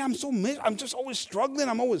look at me, I'm just always struggling.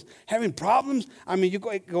 I'm always having problems. I mean,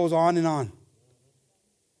 it goes on and on.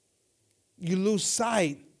 You lose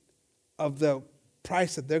sight of the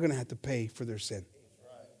price that they're going to have to pay for their sin.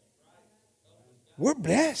 We're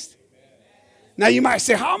blessed. Now you might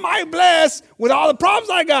say, how am I blessed with all the problems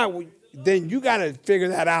I got? Well, then you got to figure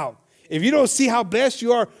that out. If you don't see how blessed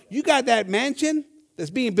you are, you got that mansion that's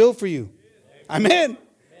being built for you. Amen.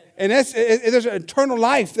 And there's an eternal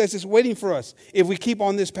life that's just waiting for us if we keep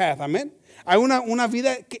on this path. Amen. Hay una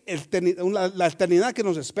vida, la eternidad que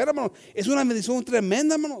nos espera, hermanos. Es una bendición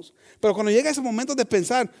tremenda, hermanos. Pero cuando llega ese momento de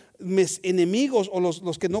pensar, mis enemigos o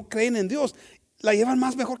los que no creen en Dios, la llevan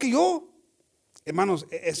más mejor que yo. Hermanos,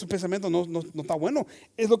 ese pensamiento no está bueno.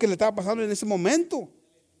 Es lo que le estaba pasando en ese momento.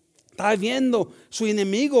 Estaba viendo su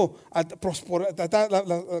enemigo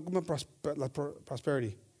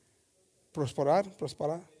prosperity. Prosperar.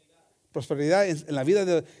 prosperidad en la vida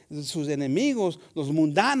de sus enemigos, los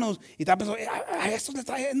mundanos, y está pensando, a estos les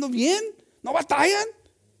está yendo bien, no batallan,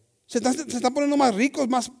 se están poniendo más ricos,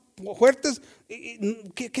 más fuertes.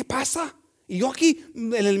 ¿Qué pasa? Y yo aquí,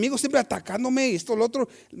 el enemigo siempre atacándome, y esto, lo otro,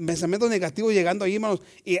 pensamientos negativos llegando ahí, hermanos,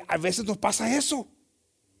 y a veces nos pasa eso.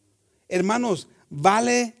 Hermanos,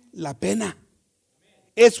 vale la pena.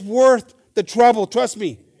 It's worth the trouble, trust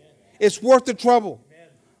me. It's worth the trouble.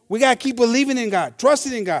 We got to keep believing in God,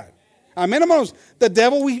 trusting in God. Amen, hermanos. The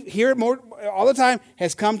devil, we hear it more all the time,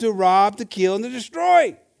 has come to rob, to kill, and to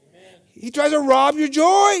destroy. He tries to rob your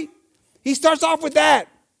joy. He starts off with that.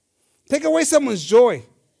 Take away someone's joy.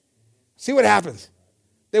 See what happens.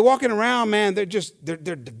 They're walking around, man, they're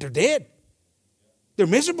dead. They're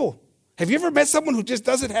miserable. Have you ever met someone who just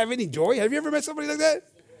doesn't have any joy? Have you ever met somebody like that?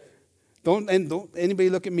 Don't anybody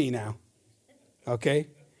look at me now. Okay?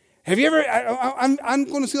 Have you ever han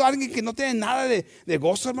conocido a alguien que no tiene nada de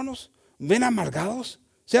gozo, hermanos? Ven amargados.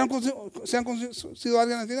 ¿Se han conocido a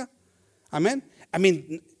alguien así? Amén. I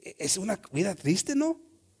mean, es una vida triste, ¿no?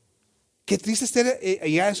 Qué triste estar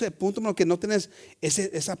llegar a ese punto, hermano, que no tienes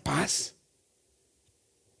esa paz,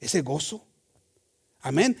 ese gozo.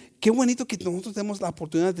 Amén. Qué bonito que nosotros tenemos la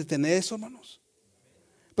oportunidad de tener eso, hermanos.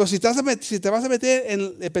 Pero si te vas a meter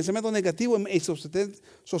en el pensamiento negativo y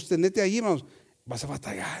sostenerte allí, hermanos, vas a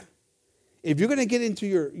batallar. If you're going to get into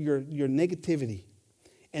your negativity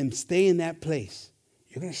and stay in that place,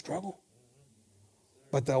 you're going to struggle.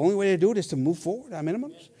 But the only way to do it is to move forward, amen,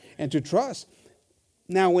 hermanos, and to trust.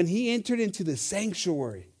 Now, when he entered into the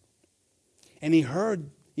sanctuary and he heard,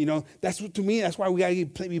 to me, that's why we got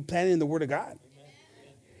to be planting the Word of God.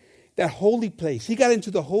 That holy place. He got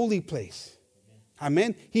into the holy place.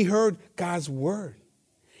 Amen. He heard God's word.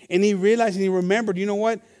 And he realized and he remembered, you know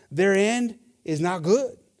what? Their end is not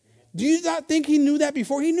good. Do you not think he knew that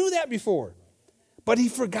before? He knew that before. But he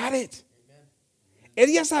forgot it. Él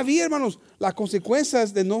ya sabía, hermanos, las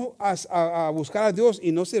consecuencias de no a buscar a Dios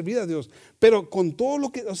y no servir a Dios. Pero con todo lo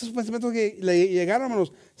que, esos pensamientos que le llegaron,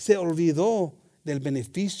 hermanos, se olvidó del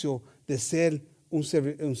beneficio de ser un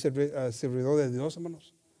servidor de Dios,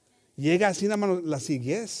 hermanos. Llega así, hermanos, la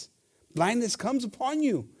ceguez. Blindness comes upon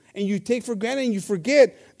you. And you take for granted and you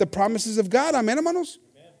forget the promises of God. Amen, hermanos?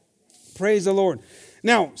 Amen. Praise the Lord.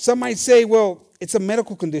 Now, some might say, well, it's a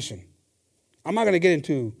medical condition. I'm not going to get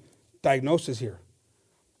into diagnosis here.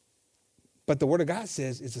 But the Word of God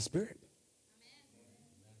says it's a spirit.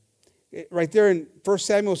 Right there in 1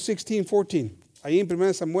 Samuel 16:14. Ahí en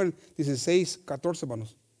 1 Samuel 16:14,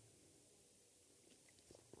 hermanos.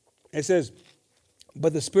 It says,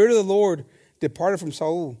 but the Spirit of the Lord departed from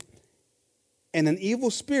Saul, and an evil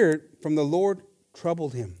spirit from the Lord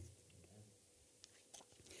troubled him.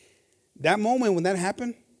 That moment when that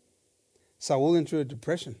happened, Saul entered a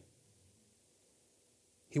depression.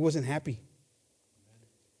 He wasn't happy.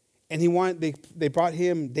 And they brought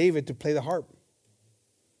him, David, to play the harp,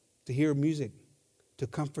 to hear music, to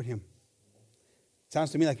comfort him.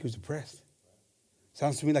 Sounds to me like he was depressed.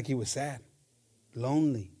 Sounds to me like he was sad,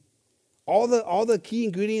 lonely. All the key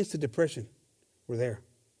ingredients to depression were there.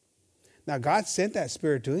 Now, God sent that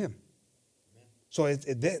spirit to him. So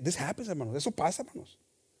this happens, hermanos. Eso pasa, hermanos.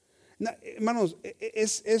 Now, hermanos,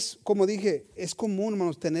 es como dije, es común,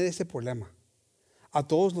 hermanos, tener ese problema. A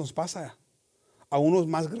todos nos pasa. A unos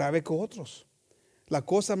más grave que otros. La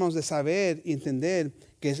cosa, hermanos, de saber y entender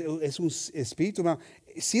que es un espíritu, hermano.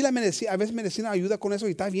 Sí, la medicina, a veces medicina ayuda con eso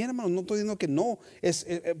y está bien, hermano. No estoy diciendo que no.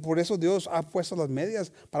 Por eso Dios ha puesto las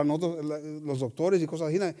medias para nosotros, los doctores y cosas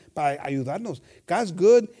así, para ayudarnos. God's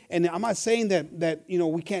good, and I'm not saying that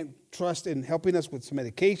we can't trust in helping us with some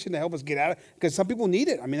medication to help us get out of it, because some people need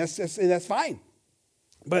it. I mean, that's fine.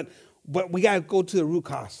 But we got to go to the root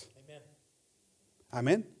cause.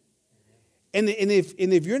 Amen. And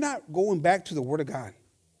if you're not going back to the Word of God,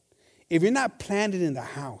 if you're not planted in the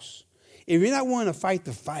house, if you're not willing to fight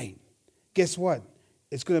the fight, guess what?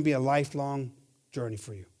 It's going to be a lifelong journey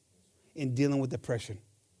for you in dealing with depression.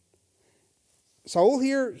 Saul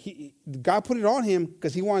here, God put it on him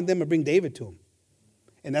because he wanted them to bring David to him.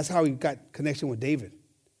 And that's how he got connection with David.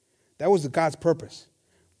 That was God's purpose.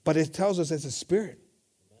 But it tells us it's a spirit.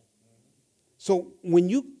 So when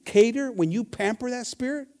you when you pamper that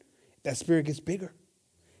spirit gets bigger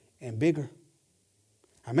and bigger.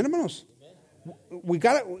 Amén, hermanos.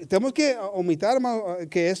 Tenemos que omitir, hermanos,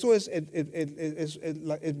 que eso es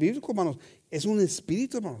bíblico, hermanos. Es un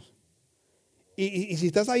espíritu, hermanos. Y si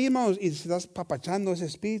estás ahí, hermanos, y si estás papachando ese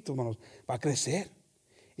espíritu, hermanos, va a crecer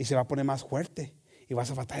y se va a poner más fuerte y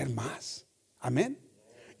vas a batallar más. Amén.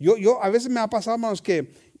 Yo a veces me ha pasado, hermanos,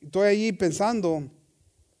 que estoy allí pensando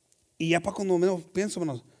y ya para cuando menos pienso,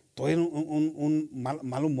 hermanos, estoy en un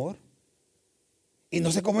mal humor. Y no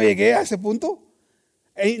sé cómo llegué a ese punto.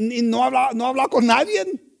 Y no hablaba con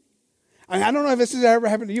nadie. I don't know if this has ever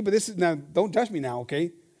happened to you, but this is now. Don't judge me now,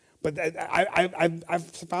 okay? But I've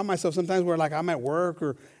found myself sometimes where like I'm at work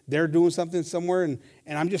or they're doing something somewhere, and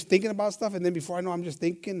I'm just thinking about stuff, and then before I know, I'm just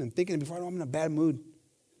thinking, and before I know, I'm in a bad mood.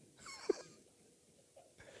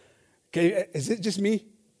 Okay, is it just me?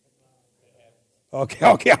 Okay,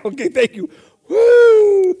 thank you.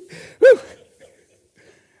 Woo! Woo!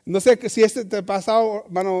 No sé si te ha pasado,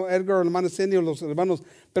 hermano Edgar, hermano Cindy, o los hermanos,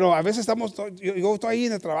 pero a veces yo estoy ahí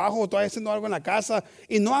en el trabajo, estoy haciendo algo en la casa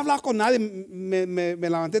y no hablo con nadie. Me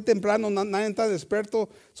levanté temprano, nadie está despierto,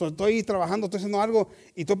 estoy ahí trabajando, estoy haciendo algo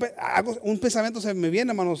y un pensamiento se me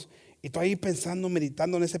viene, hermanos, y estoy ahí pensando,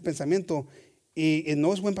 meditando en ese pensamiento. Y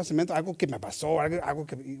no es buen pensamiento, algo que me pasó, algo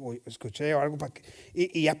que escuché, o algo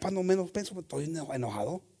y ya cuando menos pienso, estoy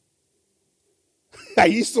enojado.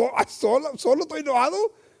 Ahí solo estoy enojado.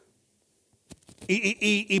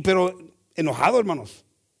 Pero enojado, hermanos.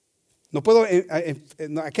 No puedo,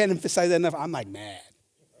 I can't emphasize that enough. I'm like mad.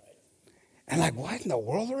 And like, what in the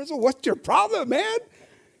world, Lorenzo? What's your problem, man?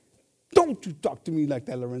 Don't you talk to me like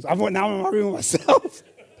that, Lorenzo. Now I'm arguing with myself.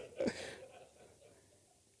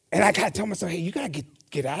 And I got to tell myself, hey, you got to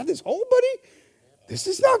get out of this hole, buddy. This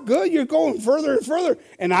is not good. You're going further and further.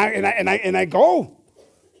 And I go.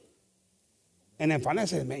 And then finally I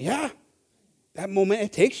said, man, yeah. That moment,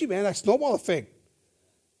 it takes you, man. That snowball effect.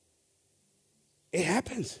 It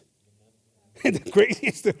happens. And the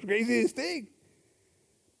craziest thing.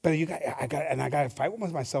 But I got to fight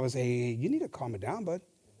with myself and say, hey, you need to calm it down, bud.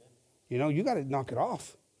 You know, you got to knock it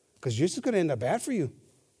off. Because you're just going to end up bad for you.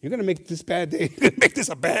 You're going to make this bad day. You're going to make this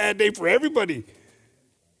a bad day for everybody.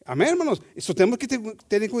 Amén, hermanos. Eso tenemos que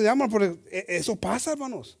tener cuidado, hermanos, porque eso pasa,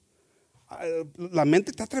 hermanos. La mente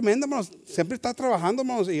está tremenda, hermanos. Siempre está trabajando,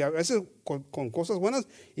 hermanos, y a veces con cosas buenas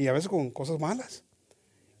y a veces con cosas malas.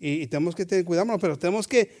 Y tenemos que tener cuidado, hermanos, pero tenemos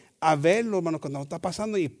que verlo, hermanos, cuando está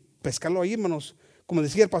pasando y pescarlo ahí, hermanos. Como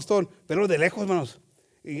decía el pastor, verlo de lejos, hermanos.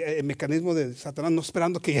 Y el mecanismo de Satanás, no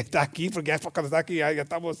esperando que ya está aquí, porque ya cuando está aquí ya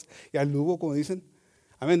estamos, ya el lugo, como dicen.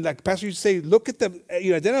 I mean, like Pastor used to say, look at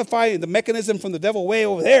you identify the mechanism from the devil way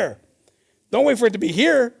over there. Don't wait for it to be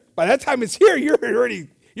here. By that time it's here,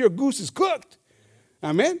 your goose is cooked.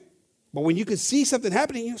 Amen. But when you can see something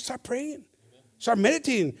happening, you start praying, start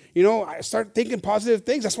meditating. You know, I start thinking positive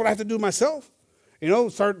things. That's what I have to do myself. You know,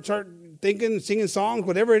 start thinking, singing songs,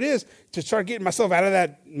 whatever it is, to start getting myself out of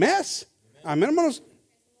that mess. Amen, hermanos.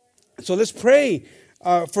 So let's pray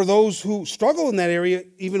for those who struggle in that area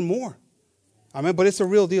even more. Amén, but it's a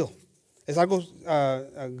real deal. Es algo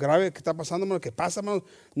grave que está pasando, hermanos, que pasa, hermanos.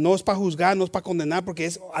 No es para juzgar, no es para condenar, porque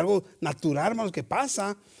es algo natural, hermanos, que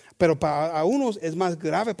pasa, pero para unos es más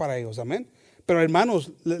grave para ellos, amén. Pero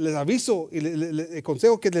hermanos, les aviso y el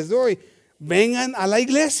consejo que les doy, vengan a la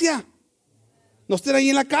iglesia. No estén ahí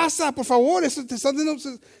en la casa, por favor, eso se están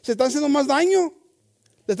haciendo más daño.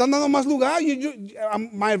 Le están dando más lugar.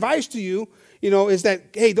 My advice to you, is that,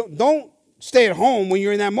 hey, don't stay at home when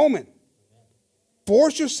you're in that moment.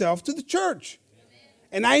 Force yourself to the church.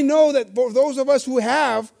 And I know that for those of us who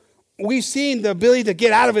we've seen the ability to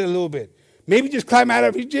get out of it a little bit. Maybe just climb out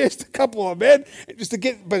of it just a couple of bed, just to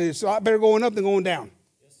get, but it's a lot better going up than going down.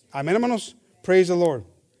 Amen, hermanos. Praise the Lord.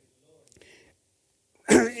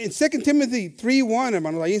 In 2 Timothy 3:1,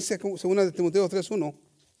 hermanos, ahí en 2 de Timoteo 3:1.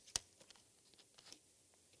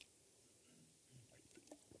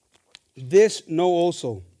 This know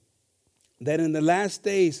also, that in the last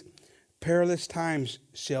days perilous times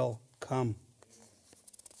shall come.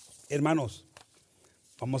 Hermanos,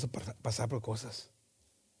 vamos a pasar por cosas.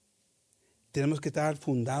 Tenemos que estar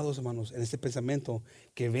fundados, hermanos, en este pensamiento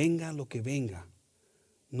que venga lo que venga,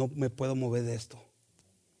 no me puedo mover de esto.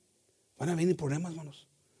 Van a venir problemas, hermanos.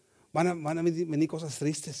 Van a venir cosas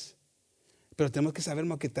tristes. Pero tenemos que saber,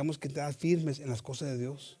 hermanos, que tenemos que estar firmes en las cosas de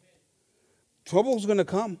Dios. Trouble is going to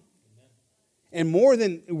come. And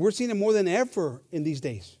we're seeing it more than ever in these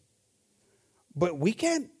days. But we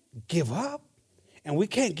can't give up and we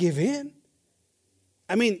can't give in.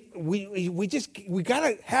 I mean, we got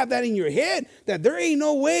to have that in your head that there ain't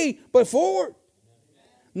no way but forward.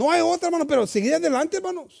 No hay otra, hermano, pero seguir adelante,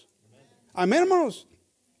 hermanos. Amén, hermanos.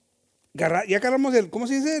 Ya agarramos ¿cómo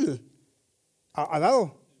se dice?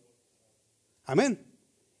 Adado. Amén.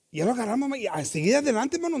 Ya lo agarramos y a seguir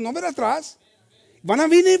adelante, hermanos, no ver atrás. Van a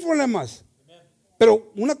venir problemas.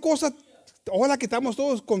 Pero una cosa, ojalá que estamos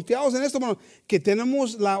todos confiados en esto, hermano, que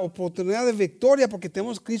tenemos la oportunidad de victoria porque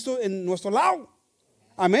tenemos Cristo en nuestro lado.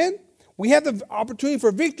 Amen. We have the opportunity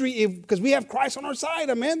for victory because we have Christ on our side.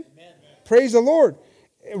 Amen. Amen. Praise the Lord.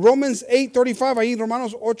 Romans 8:35, ahí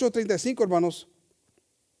Romanos 8:35, hermanos.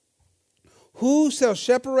 Who shall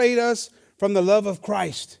separate us from the love of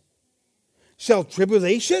Christ? Shall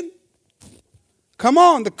tribulation? Come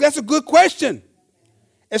on, that's a good question.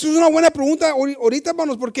 Eso es una buena pregunta ahorita,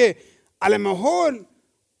 hermanos, porque a lo mejor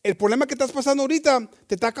el problema que estás pasando ahorita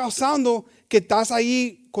te está causando que estás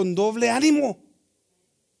ahí con doble ánimo.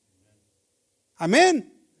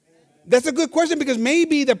 Amen. That's a good question because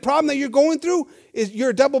maybe the problem that you're going through is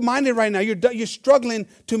you're double-minded right now. You're struggling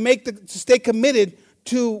to stay committed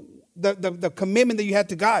to the commitment that you had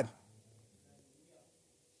to God.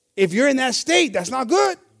 If you're in that state, that's not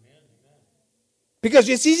good. Because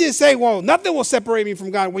it's easy to say, well, nothing will separate me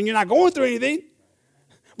from God when you're not going through anything.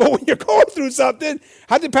 But when you're going through something,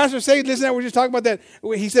 how did Pastor say, listen, we're just talking about that.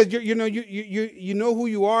 He said, you know who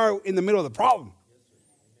you are in the middle of the problem.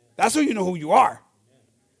 That's when you know who you are.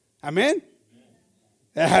 Amen?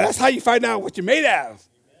 That's how you find out what you're made out of.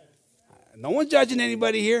 No one's judging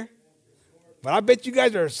anybody here. But I bet you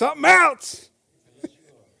guys are something else.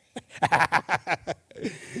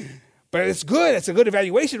 But it's good. It's a good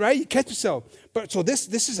evaluation, right? You catch yourself. But so this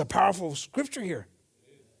is a powerful scripture here.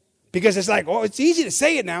 Because it's like, oh, it's easy to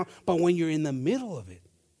say it now, but when you're in the middle of it,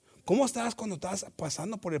 ¿cómo estás cuando estás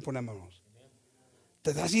pasando por el problema, hermanos?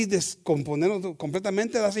 Te estás así descomponiendo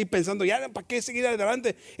completamente, estás ahí pensando, ya, ¿para qué seguir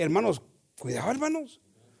adelante? Hermanos, cuidado, hermanos.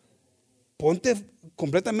 Ponte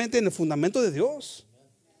completamente en el fundamento de Dios.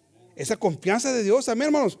 Esa confianza de Dios. Amén,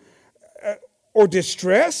 hermanos. Or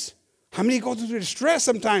distress. How many go through distress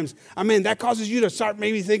sometimes? I mean, that causes you to start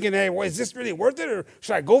maybe thinking, hey, well, is this really worth it? Or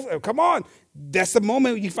should I go? Come on. That's the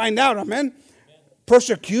moment you find out. Amen.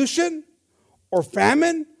 Persecution or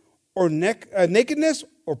famine or nakedness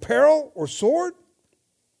or peril or sword.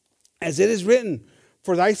 As it is written,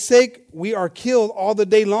 for thy sake we are killed all the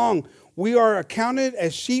day long. We are accounted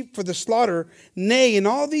as sheep for the slaughter. Nay, in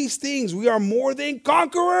all these things we are more than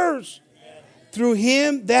conquerors through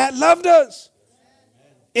him that loved us.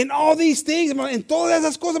 En all these things, hermanos, en todas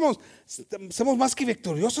esas cosas, hermanos, somos más que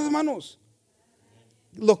victoriosos, hermanos.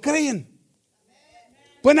 ¿Lo creen?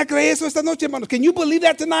 ¿Pueden creer eso esta noche, hermanos? Can you believe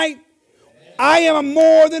that tonight? I am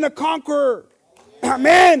more than a conqueror.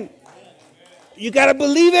 Amen. You got to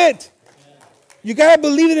believe it. You got to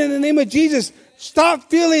believe it in the name of Jesus. Stop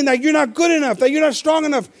feeling that you're not good enough, that you're not strong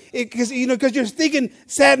enough, because you're thinking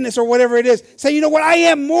sadness or whatever it is. Say, you know what? I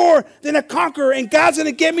am more than a conqueror, and God's going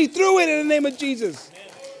to get me through it in the name of Jesus.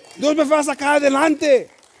 Dios me va a sacar adelante.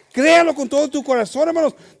 Créalo con todo tu corazón,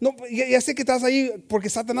 hermanos. No, ya sé que estás ahí porque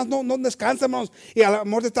Satanás no descansa, hermanos. Y al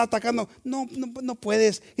amor te está atacando. No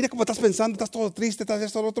puedes. Mira cómo estás pensando, estás todo triste, estás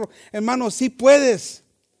esto, lo otro. Hermanos, sí puedes.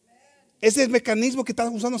 Ese es el mecanismo que está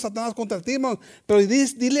usando Satanás contra ti, hermanos. Pero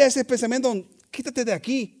dile a ese pensamiento, quítate de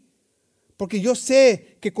aquí. Porque yo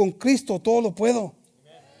sé que con Cristo todo lo puedo.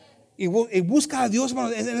 Y busca a Dios,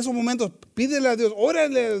 hermanos, en esos momentos. Pídele a Dios,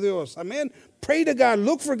 órale a Dios. Amén. Pray to God,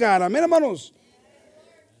 look for God. Amén, hermanos.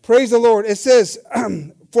 Praise the Lord. It says,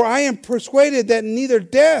 for I am persuaded that neither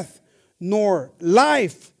death, nor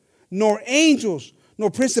life, nor angels,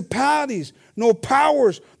 nor principalities, nor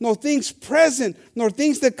powers, nor things present, nor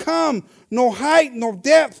things to come, nor height, nor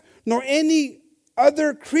depth, nor any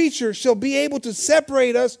other creature shall be able to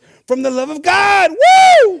separate us from the love of God.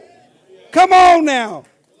 Woo! Come on now.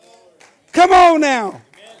 Come on now.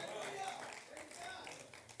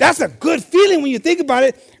 That's a good feeling when you think about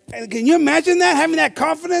it. And can you imagine that? Having that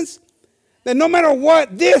confidence? That no matter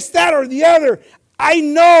what, this, that, or the other, I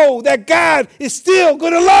know that God is still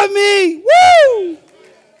going to love me. Woo!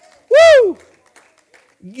 Woo!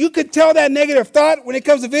 You could tell that negative thought when it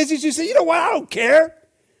comes to visits. You say, you know what? I don't care.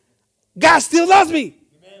 God still loves me.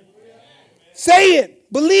 Amen. Say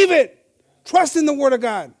it. Believe it. Trust in the word of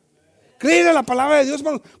God. Cree en la palabra de Dios,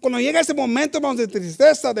 hermanos. Cuando llega ese momento, hermanos, de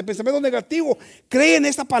tristeza, de pensamiento negativo, cree en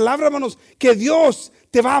esta palabra, hermanos, que Dios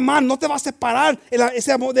te va a amar, no te va a separar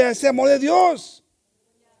ese amor de Dios.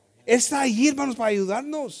 Él está ahí, hermanos, para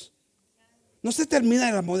ayudarnos. No se termina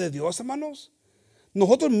el amor de Dios, hermanos.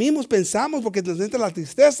 Nosotros mismos pensamos, porque nos entra la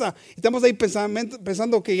tristeza, y estamos ahí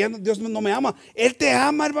pensando que ya Dios no me ama. Él te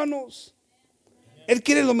ama, hermanos. Él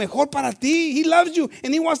quiere lo mejor para ti. He loves you,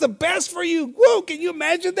 and He wants the best for you. Whoa, can you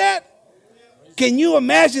imagine that? Can you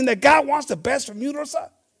imagine that God wants the best from you, Rosa?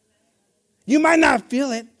 You might not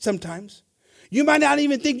feel it sometimes. You might not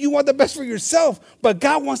even think you want the best for yourself, but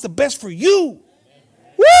God wants the best for you.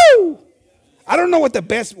 Woo! I don't know what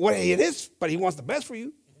it is, but He wants the best for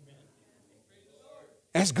you.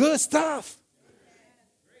 That's good stuff.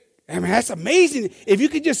 I mean, that's amazing. If you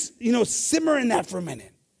could just, simmer in that for a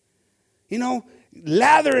minute.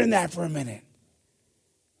 Lather in that for a minute.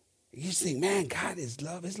 You just think, man, God is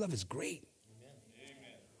love. His love is great.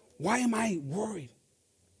 Why am I worried?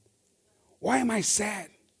 Why am I sad?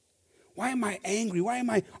 Why am I angry? Why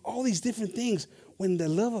am I all these different things? When the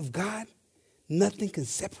love of God, nothing can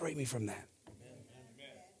separate me from that.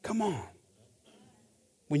 Come on.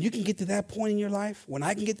 When you can get to that point in your life, when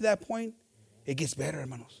I can get to that point, it gets better,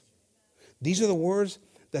 hermanos. These are the words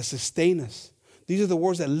that sustain us. These are the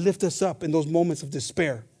words that lift us up in those moments of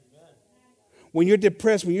despair. When you're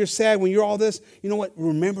depressed, when you're sad, when you're all this, you know what?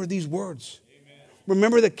 Remember these words.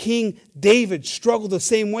 Remember that King David struggled the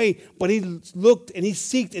same way, but he looked and he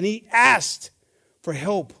seeked and he asked for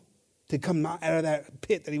help to come out of that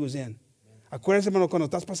pit that he was in. Acuérdense, hermano, cuando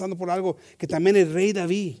estás pasando por algo, que también el rey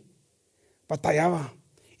David batallaba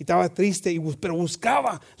y estaba triste, pero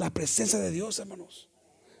buscaba la presencia de Dios, hermanos.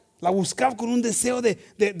 La buscaba con un deseo de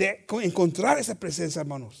encontrar esa presencia,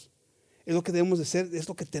 hermanos. Es lo que debemos de ser, es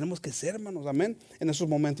lo que tenemos que ser, hermanos. Amén. En esos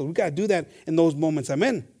momentos. We got to do that in those moments.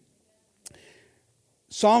 Amén.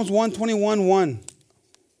 Psalms 121:1.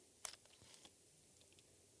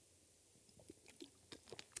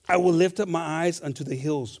 I will lift up my eyes unto the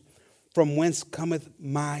hills, from whence cometh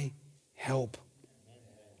my help.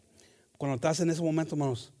 Cuando estás en ese momento,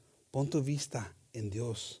 hermanos, pon tu vista en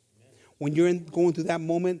Dios. When you're going through that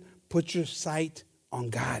moment, put your sight on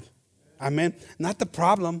God. Amen. Not the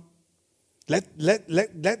problem. Let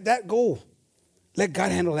that go. Let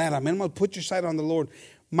God handle that. Amen. Put your sight on the Lord.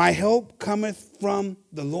 My help cometh from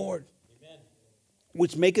the Lord, amen,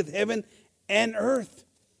 which maketh heaven and earth.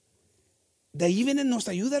 De ahí viene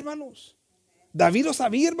nuestra ayuda, hermanos. David lo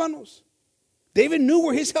sabía, hermanos. David knew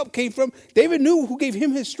where his help came from. David knew who gave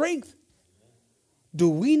him his strength. Do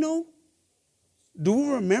we know? Do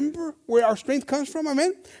we remember where our strength comes from?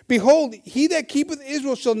 Amen. Behold, he that keepeth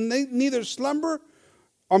Israel shall neither slumber.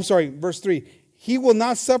 Verse 3. He will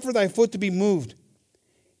not suffer thy foot to be moved.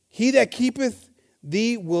 He that keepeth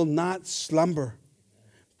thee will not slumber.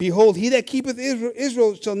 Behold, he that keepeth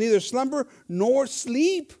Israel shall neither slumber nor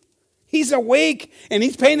sleep. He's awake and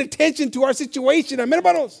he's paying attention to our situation. Amen,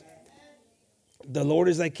 hermanos. The Lord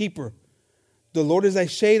is thy keeper. The Lord is thy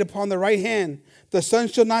shade upon the right hand. The sun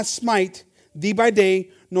shall not smite thee by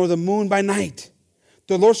day, nor the moon by night.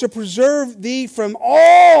 The Lord shall preserve thee from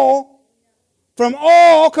all, come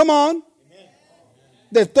on,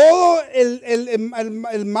 de todo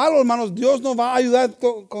el malo, hermanos. Dios nos va a ayudar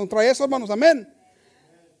contra eso, hermanos. Amén.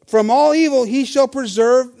 From all evil, he shall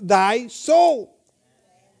preserve thy soul.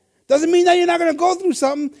 Doesn't mean that you're not going to go through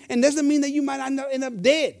something, and doesn't mean that you might not end up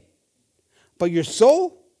dead. But your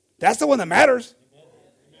soul, that's the one that matters.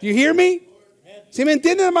 Do you hear me? ¿Sí me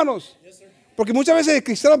entienden, hermanos? Porque muchas veces el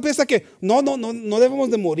cristiano piensa que no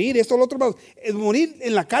debemos de morir, esto, lo otro, hermanos. El morir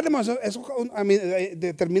en la carne, hermanos,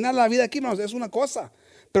 de terminar la vida aquí, hermanos, es una cosa.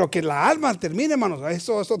 Pero que la alma termine, hermanos,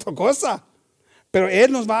 eso es otra cosa. Pero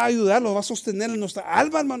Él nos va a ayudar, nos va a sostener en nuestra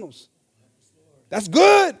alma, hermanos. That's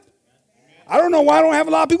good. I don't know why I don't have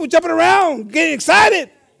a lot of people jumping around, getting excited.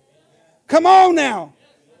 Come on now.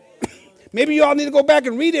 Maybe you all need to go back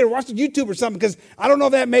and read it or watch the YouTube or something, because I don't know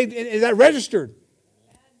if is that registered.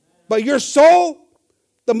 But your soul,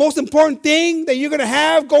 the most important thing that you're going to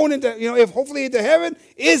have going into, if hopefully into heaven,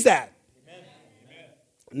 is that. Amen.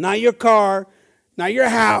 Not your car, not your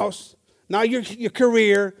house, not your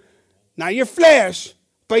career, not your flesh,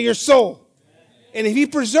 but your soul. Amen. And if He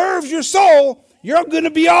preserves your soul, you're going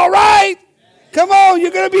to be all right. Amen. Come on,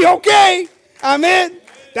 you're going to be okay. Amen. Amen.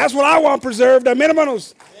 That's what I want preserved. Amen,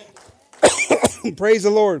 hermanos. Praise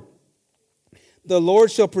the Lord. The Lord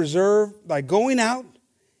shall preserve thy going out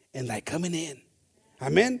and thy coming in.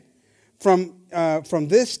 Amen. From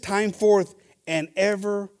this time forth and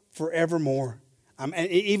forevermore. And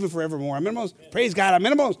even forevermore. Amen, hermanos. Praise God.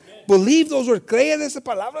 Amen, hermanos. Believe those words. Crean esas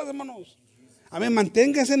palabras, hermanos. Amén.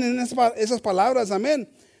 Manténganse en esas palabras. Amén.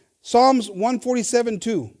 Psalms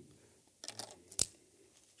 147:2.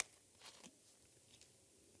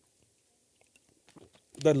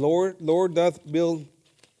 The Lord doth build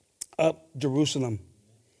up Jerusalem.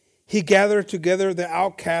 He gathered together the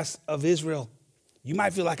outcasts of Israel. You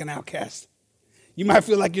might feel like an outcast. You might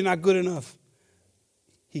feel like you're not good enough.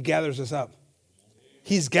 He gathers us up.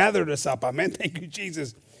 He's gathered us up. Amen. Thank you,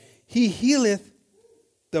 Jesus. He healeth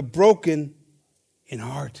the broken in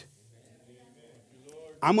heart.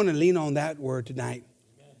 I'm going to lean on that word tonight,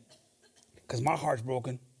 because my heart's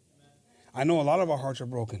broken. I know a lot of our hearts are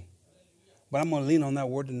broken. But I'm going to lean on that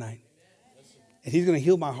word tonight. And He's going to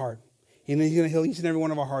heal my heart. He's going to heal each and every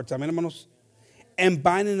one of our hearts. Amen, hermanos. And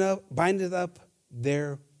bindeth up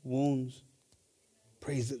their wounds.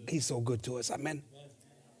 Praise it. He's so good to us. Amen.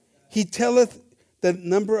 He telleth the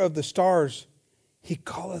number of the stars. He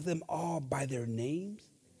calleth them all by their names.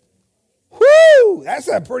 Whoo! That's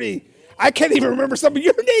a pretty... I can't even remember some of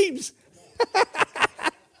your names.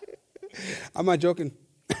 I'm not joking.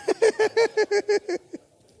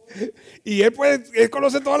 Y él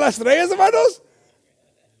conoce todas las estrellas, hermanos.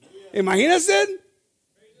 Imagínense.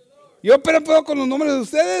 Yo pero puedo con los nombres de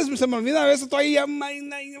ustedes, se me olvida a veces todavía.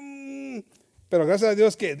 Pero gracias a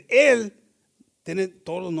Dios que Él tiene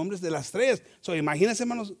todos los nombres de las estrellas. Imagínense,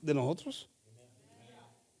 hermanos, de nosotros.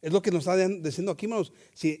 Es lo que nos está diciendo aquí, hermanos.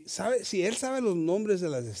 Si Él sabe los nombres de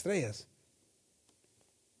las estrellas,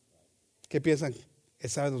 ¿qué piensan? Él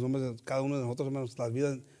sabe los nombres de cada uno de nosotros, hermanos, las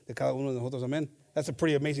vidas de cada uno de nosotros. Amén. That's a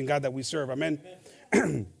pretty amazing God that we serve. Amen.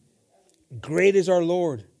 Great is our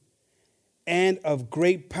Lord, and of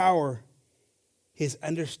great power. His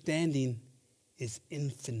understanding is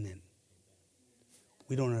infinite.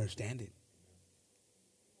 We don't understand it.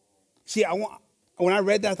 See, when I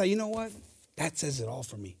read that, I thought, you know what? That says it all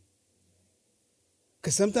for me.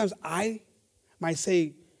 Because sometimes I might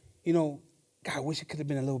say, God, I wish it could have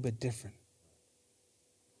been a little bit different.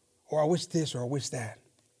 Or I wish this, or I wish that.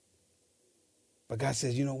 But God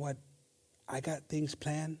says, you know what? I got things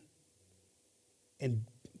planned and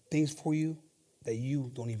things for you that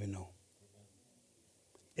you don't even know.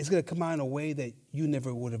 It's going to come out in a way that you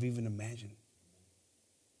never would have even imagined.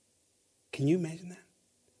 Can you imagine that?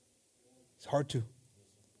 It's hard to.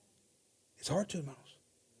 It's hard to, hermanos.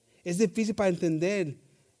 Es difícil para entender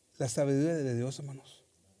la sabiduría de Dios, hermanos.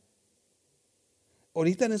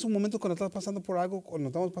 Ahorita en esos momentos cuando estamos pasando por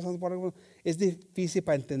algo, es difícil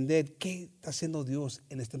para entender qué está haciendo Dios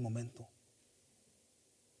en este momento.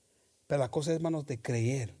 Pero la cosa es, hermanos, de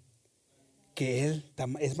creer que Él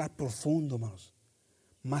es más profundo, hermanos,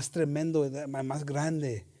 más tremendo, más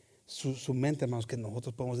grande su mente, hermanos, que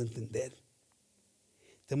nosotros podemos entender.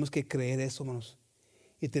 Tenemos que creer eso, hermanos,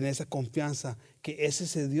 y tener esa confianza que ese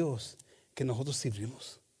es el Dios que nosotros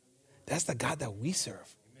servimos. That's the God that we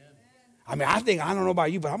serve. I don't know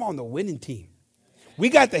about you, but I'm on the winning team. We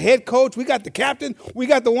got the head coach, we got the captain, we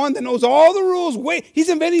got the one that knows all the rules. He's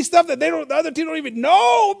inventing stuff that the other team don't even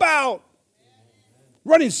know about.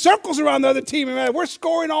 Running circles around the other team, and man, we're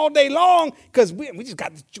scoring all day long because we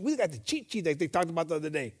got the cheat sheet that they talked about the other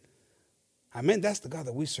day. Amen. That's the God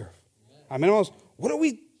that we serve. Amen. What are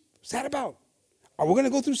we sad about? Are we going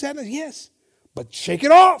to go through sadness? Yes, but shake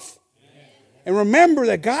it off, and remember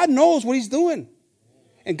that God knows what He's doing.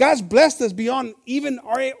 And God's blessed us beyond even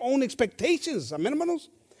our own expectations. Amen, hermanos?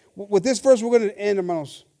 With this verse, we're going to end,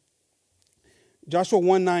 hermanos. Joshua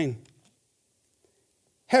 1:9.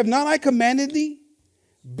 Have not I commanded thee?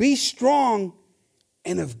 Be strong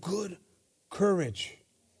and of good courage.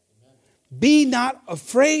 Be not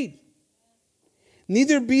afraid,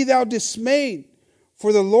 neither be thou dismayed,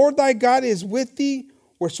 for the Lord thy God is with thee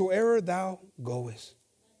wheresoever thou goest.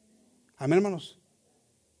 Amen, hermanos.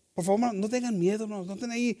 Por favor, no tengan miedo, hermanos. No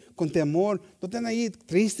estén ahí con temor. No estén ahí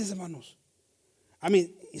tristes, hermanos.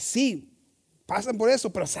 Sí, pasan por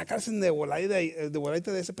eso, pero sacarse de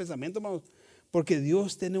voladita de ese pensamiento, hermanos. Porque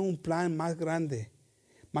Dios tiene un plan más grande,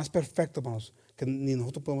 más perfecto, hermanos, que ni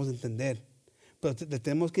nosotros podemos entender. Pero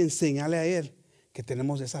tenemos que enseñarle a Él que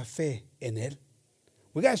tenemos esa fe en Él.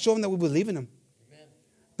 We got to show Him that we believe in Him. Amen.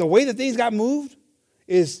 The way that things got moved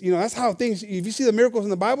is, that's how things, if you see the miracles in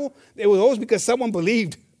the Bible, it was always because someone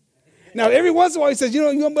believed. Now, every once in a while, He says,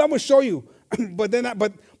 I'm going to show you. But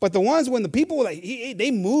the ones when the people,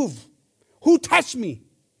 they move. Who touched me?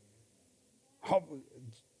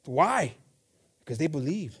 Why? Because they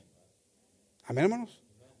believe. Amén, hermanos.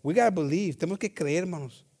 We got to believe. Tenemos que creer,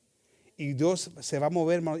 hermanos. Y Dios se va a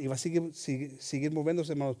mover, hermanos, y va a seguir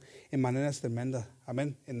moviéndose, hermanos, en maneras tremendas.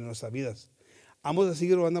 Amén, en nuestras vidas. Vamos a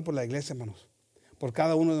seguir orando por la iglesia, hermanos. Por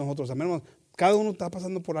cada uno de nosotros. Amén, hermanos. Cada uno está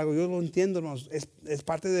pasando por algo. Yo lo entiendo, hermanos. Es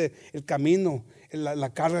parte del camino,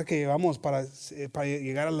 la carga que llevamos para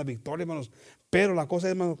llegar a la victoria, hermanos. Pero la cosa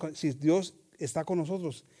es, hermanos, si Dios está con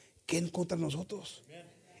nosotros, ¿quién contra nosotros? Amen.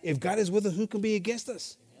 If God is with us, who can be against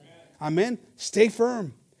us? Amen. Stay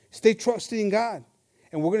firm. Stay trusting in God.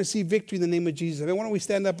 And we're going to see victory in the name of Jesus. Amen. Why don't we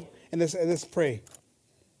stand up and let's pray.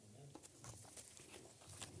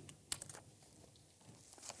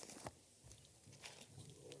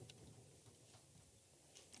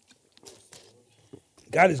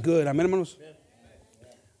 God is good. Amen, hermanos.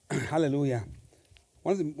 Amen. Hallelujah.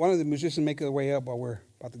 One of the musicians make their way up while we're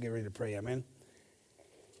about to get ready to pray. Amen.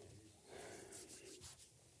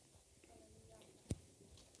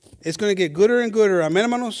 It's going to get gooder and gooder. Amen,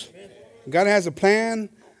 hermanos. Amen. God has a plan,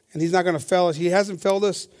 and He's not going to fail us. He hasn't failed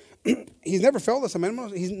us. He's never failed us. Amen,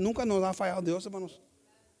 hermanos. Nunca nos ha fallado Dios, hermanos.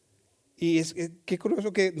 Y qué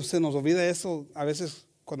curioso que se nos olvida eso a veces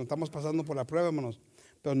cuando estamos pasando por la prueba, hermanos.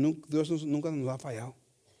 Pero Dios nunca nos ha fallado.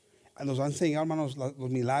 Nos ha enseñado, hermanos, los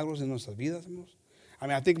milagros en nuestras vidas, hermanos.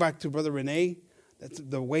 I think back to Brother Rene, that's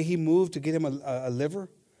the way he moved to get him a liver.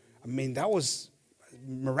 I mean, that was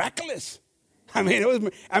miraculous. I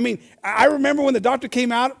I remember when the doctor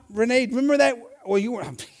came out, Renee, remember that? Well, you were,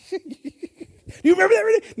 you remember that,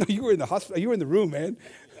 Renee? No, you were in the hospital. You were in the room, man.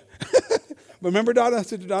 But remember,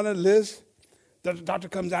 Sister Donna and Liz? The doctor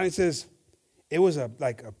comes down and says, it was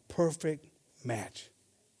like a perfect match.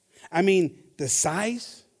 I mean, the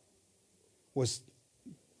size was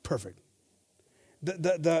perfect.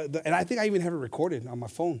 And I think I even have it recorded on my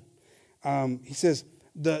phone. He says,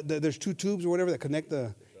 there's two tubes or whatever that connect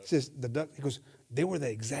he says, the duct, he goes, they were the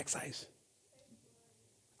exact size.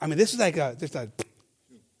 I mean, this is like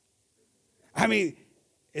I mean,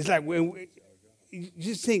 it's like when you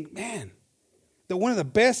just think, man, one of the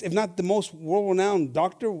best, if not the most world-renowned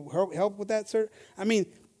doctor help with that, sir. I mean,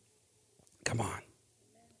 come on.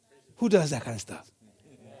 Who does that kind of stuff?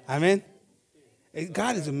 Amen.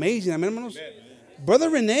 God is amazing. Amen, hermanos. Brother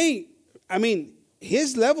Renee, I mean,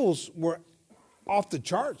 his levels were off the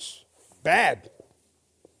charts. Bad.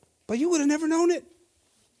 But you would have never known it.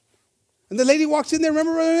 And the lady walks in there,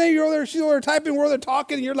 remember, Brother Renee, you're over there, she's over there typing, we're over there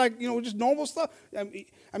talking, and you're like, just normal stuff.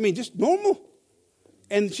 I mean, just normal.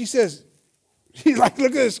 And she says, she's like,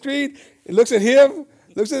 look at the screen, and looks at him,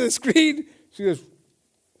 looks at the screen. She goes,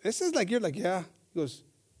 this is like, you're like, yeah. He goes,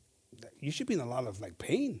 you should be in a lot of like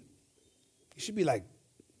pain. You should be like,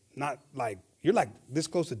 not like, you're like this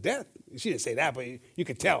close to death. She didn't say that, but you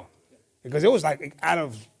could tell. Because it was like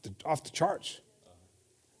off the charts.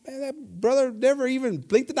 Man, that brother never even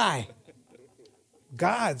blinked an eye.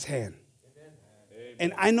 God's hand. Amen.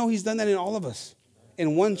 And I know he's done that in all of us.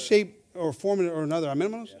 In one shape or form or another.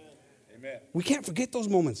 Amen, hermanos? Amen. We can't forget those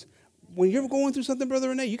moments. When you're going through something, Brother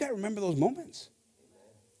Renee, you got to remember those moments.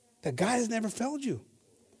 That God has never failed you.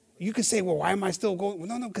 You can say, well, why am I still going?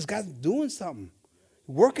 Well, no, because God's doing something.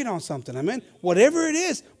 Working on something. Amen. Whatever it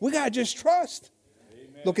is, we got to just trust.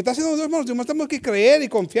 Amen. Lo que está haciendo Dios, hermanos, tenemos que creer y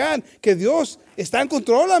confiar que Dios está en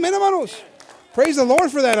control. Amen, hermanos. Praise the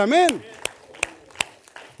Lord for that. Amen.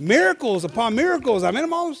 Miracles upon miracles. Amen,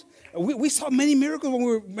 hermanos. We saw many miracles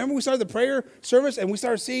when we started the prayer service, and we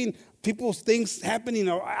started seeing people's things happening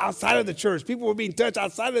outside of the church. People were being touched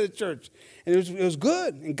outside of the church. And it was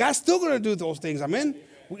good. And God's still going to do those things. Amen.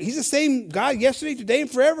 He's the same God yesterday, today, and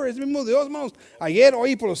forever. Es el mismo Dios, hermanos. Ayer,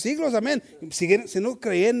 hoy, y por los siglos. Amén. Siguen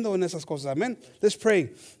creyendo en esas cosas. Amen. Let's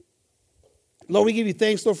pray. Lord, we give you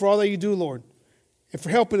thanks, Lord, for all that you do, Lord. And for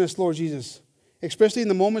helping us, Lord Jesus. Especially in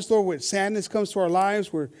the moments, Lord, where sadness comes to our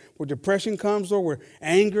lives, where depression comes, Lord, where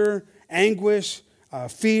anger, anguish,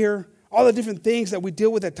 fear, all the different things that we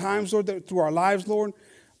deal with at times, Lord, through our lives, Lord.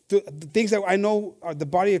 The things that I know the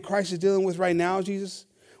body of Christ is dealing with right now, Jesus.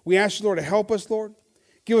 We ask you, Lord, to help us, Lord.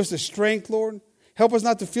 Give us the strength, Lord. Help us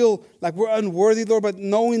not to feel like we're unworthy, Lord, but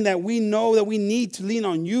knowing that we know that we need to lean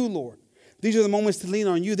on you, Lord. These are the moments to lean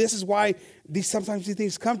on you. This is why sometimes these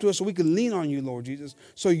things come to us so we can lean on you, Lord Jesus.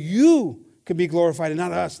 So you can be glorified and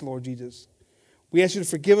not us, Lord Jesus. We ask you to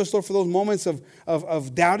forgive us, Lord, for those moments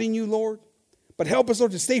of doubting you, Lord. But help us,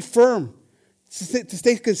 Lord, to stay firm, to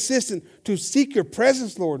stay consistent, to seek your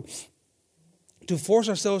presence, Lord, to force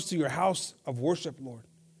ourselves to your house of worship, Lord.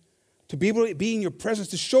 To be able to be in your presence,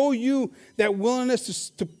 to show you that willingness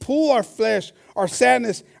to pull our flesh, our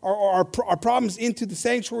sadness, our problems into the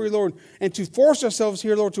sanctuary, Lord, and to force ourselves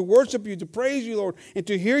here, Lord, to worship you, to praise you, Lord, and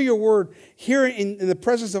to hear your word, here in the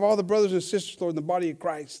presence of all the brothers and sisters, Lord, in the body of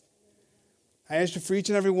Christ. I ask you for each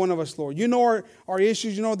and every one of us, Lord. You know our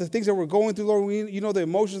issues. You know the things that we're going through, Lord. You know the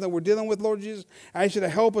emotions that we're dealing with, Lord Jesus. I ask you to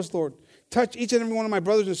help us, Lord. Touch each and every one of my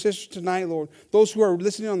brothers and sisters tonight, Lord. Those who are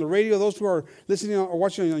listening on the radio, those who are listening or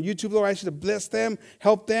watching on YouTube, Lord, I ask you to bless them,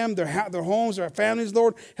 help them, their homes, their families,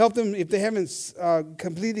 Lord. Help them if they haven't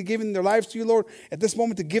completely given their lives to you, Lord, at this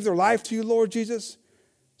moment to give their life to you, Lord Jesus,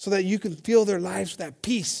 so that you can fill their lives with that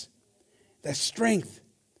peace, that strength,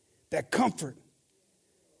 that comfort.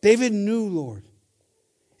 David knew, Lord,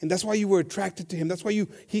 and that's why you were attracted to him. That's why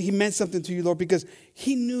he meant something to you, Lord, because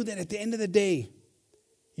he knew that at the end of the day,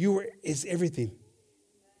 you were his everything,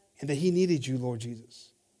 and that he needed you, Lord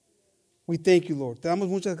Jesus. We thank you, Lord. Te damos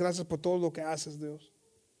muchas gracias por todo lo que haces, Dios.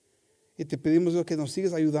 Y te pedimos, Dios, que nos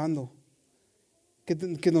sigas ayudando.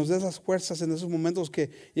 Que nos des las fuerzas en esos momentos que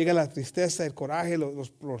llega la tristeza, el coraje,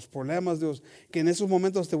 los problemas, Dios. Que en esos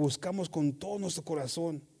momentos te buscamos con todo nuestro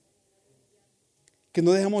corazón. Que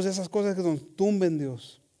no dejemos esas cosas que nos tumben,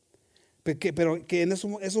 Dios. Pero que en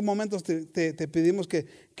esos momentos te pedimos que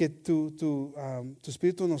tu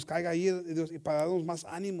espíritu nos caiga ahí, Dios, y para darnos más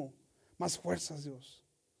ánimo, más fuerzas, Dios.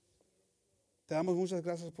 Te damos muchas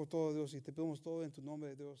gracias por todo, Dios, y te pedimos todo en tu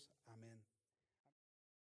nombre, Dios.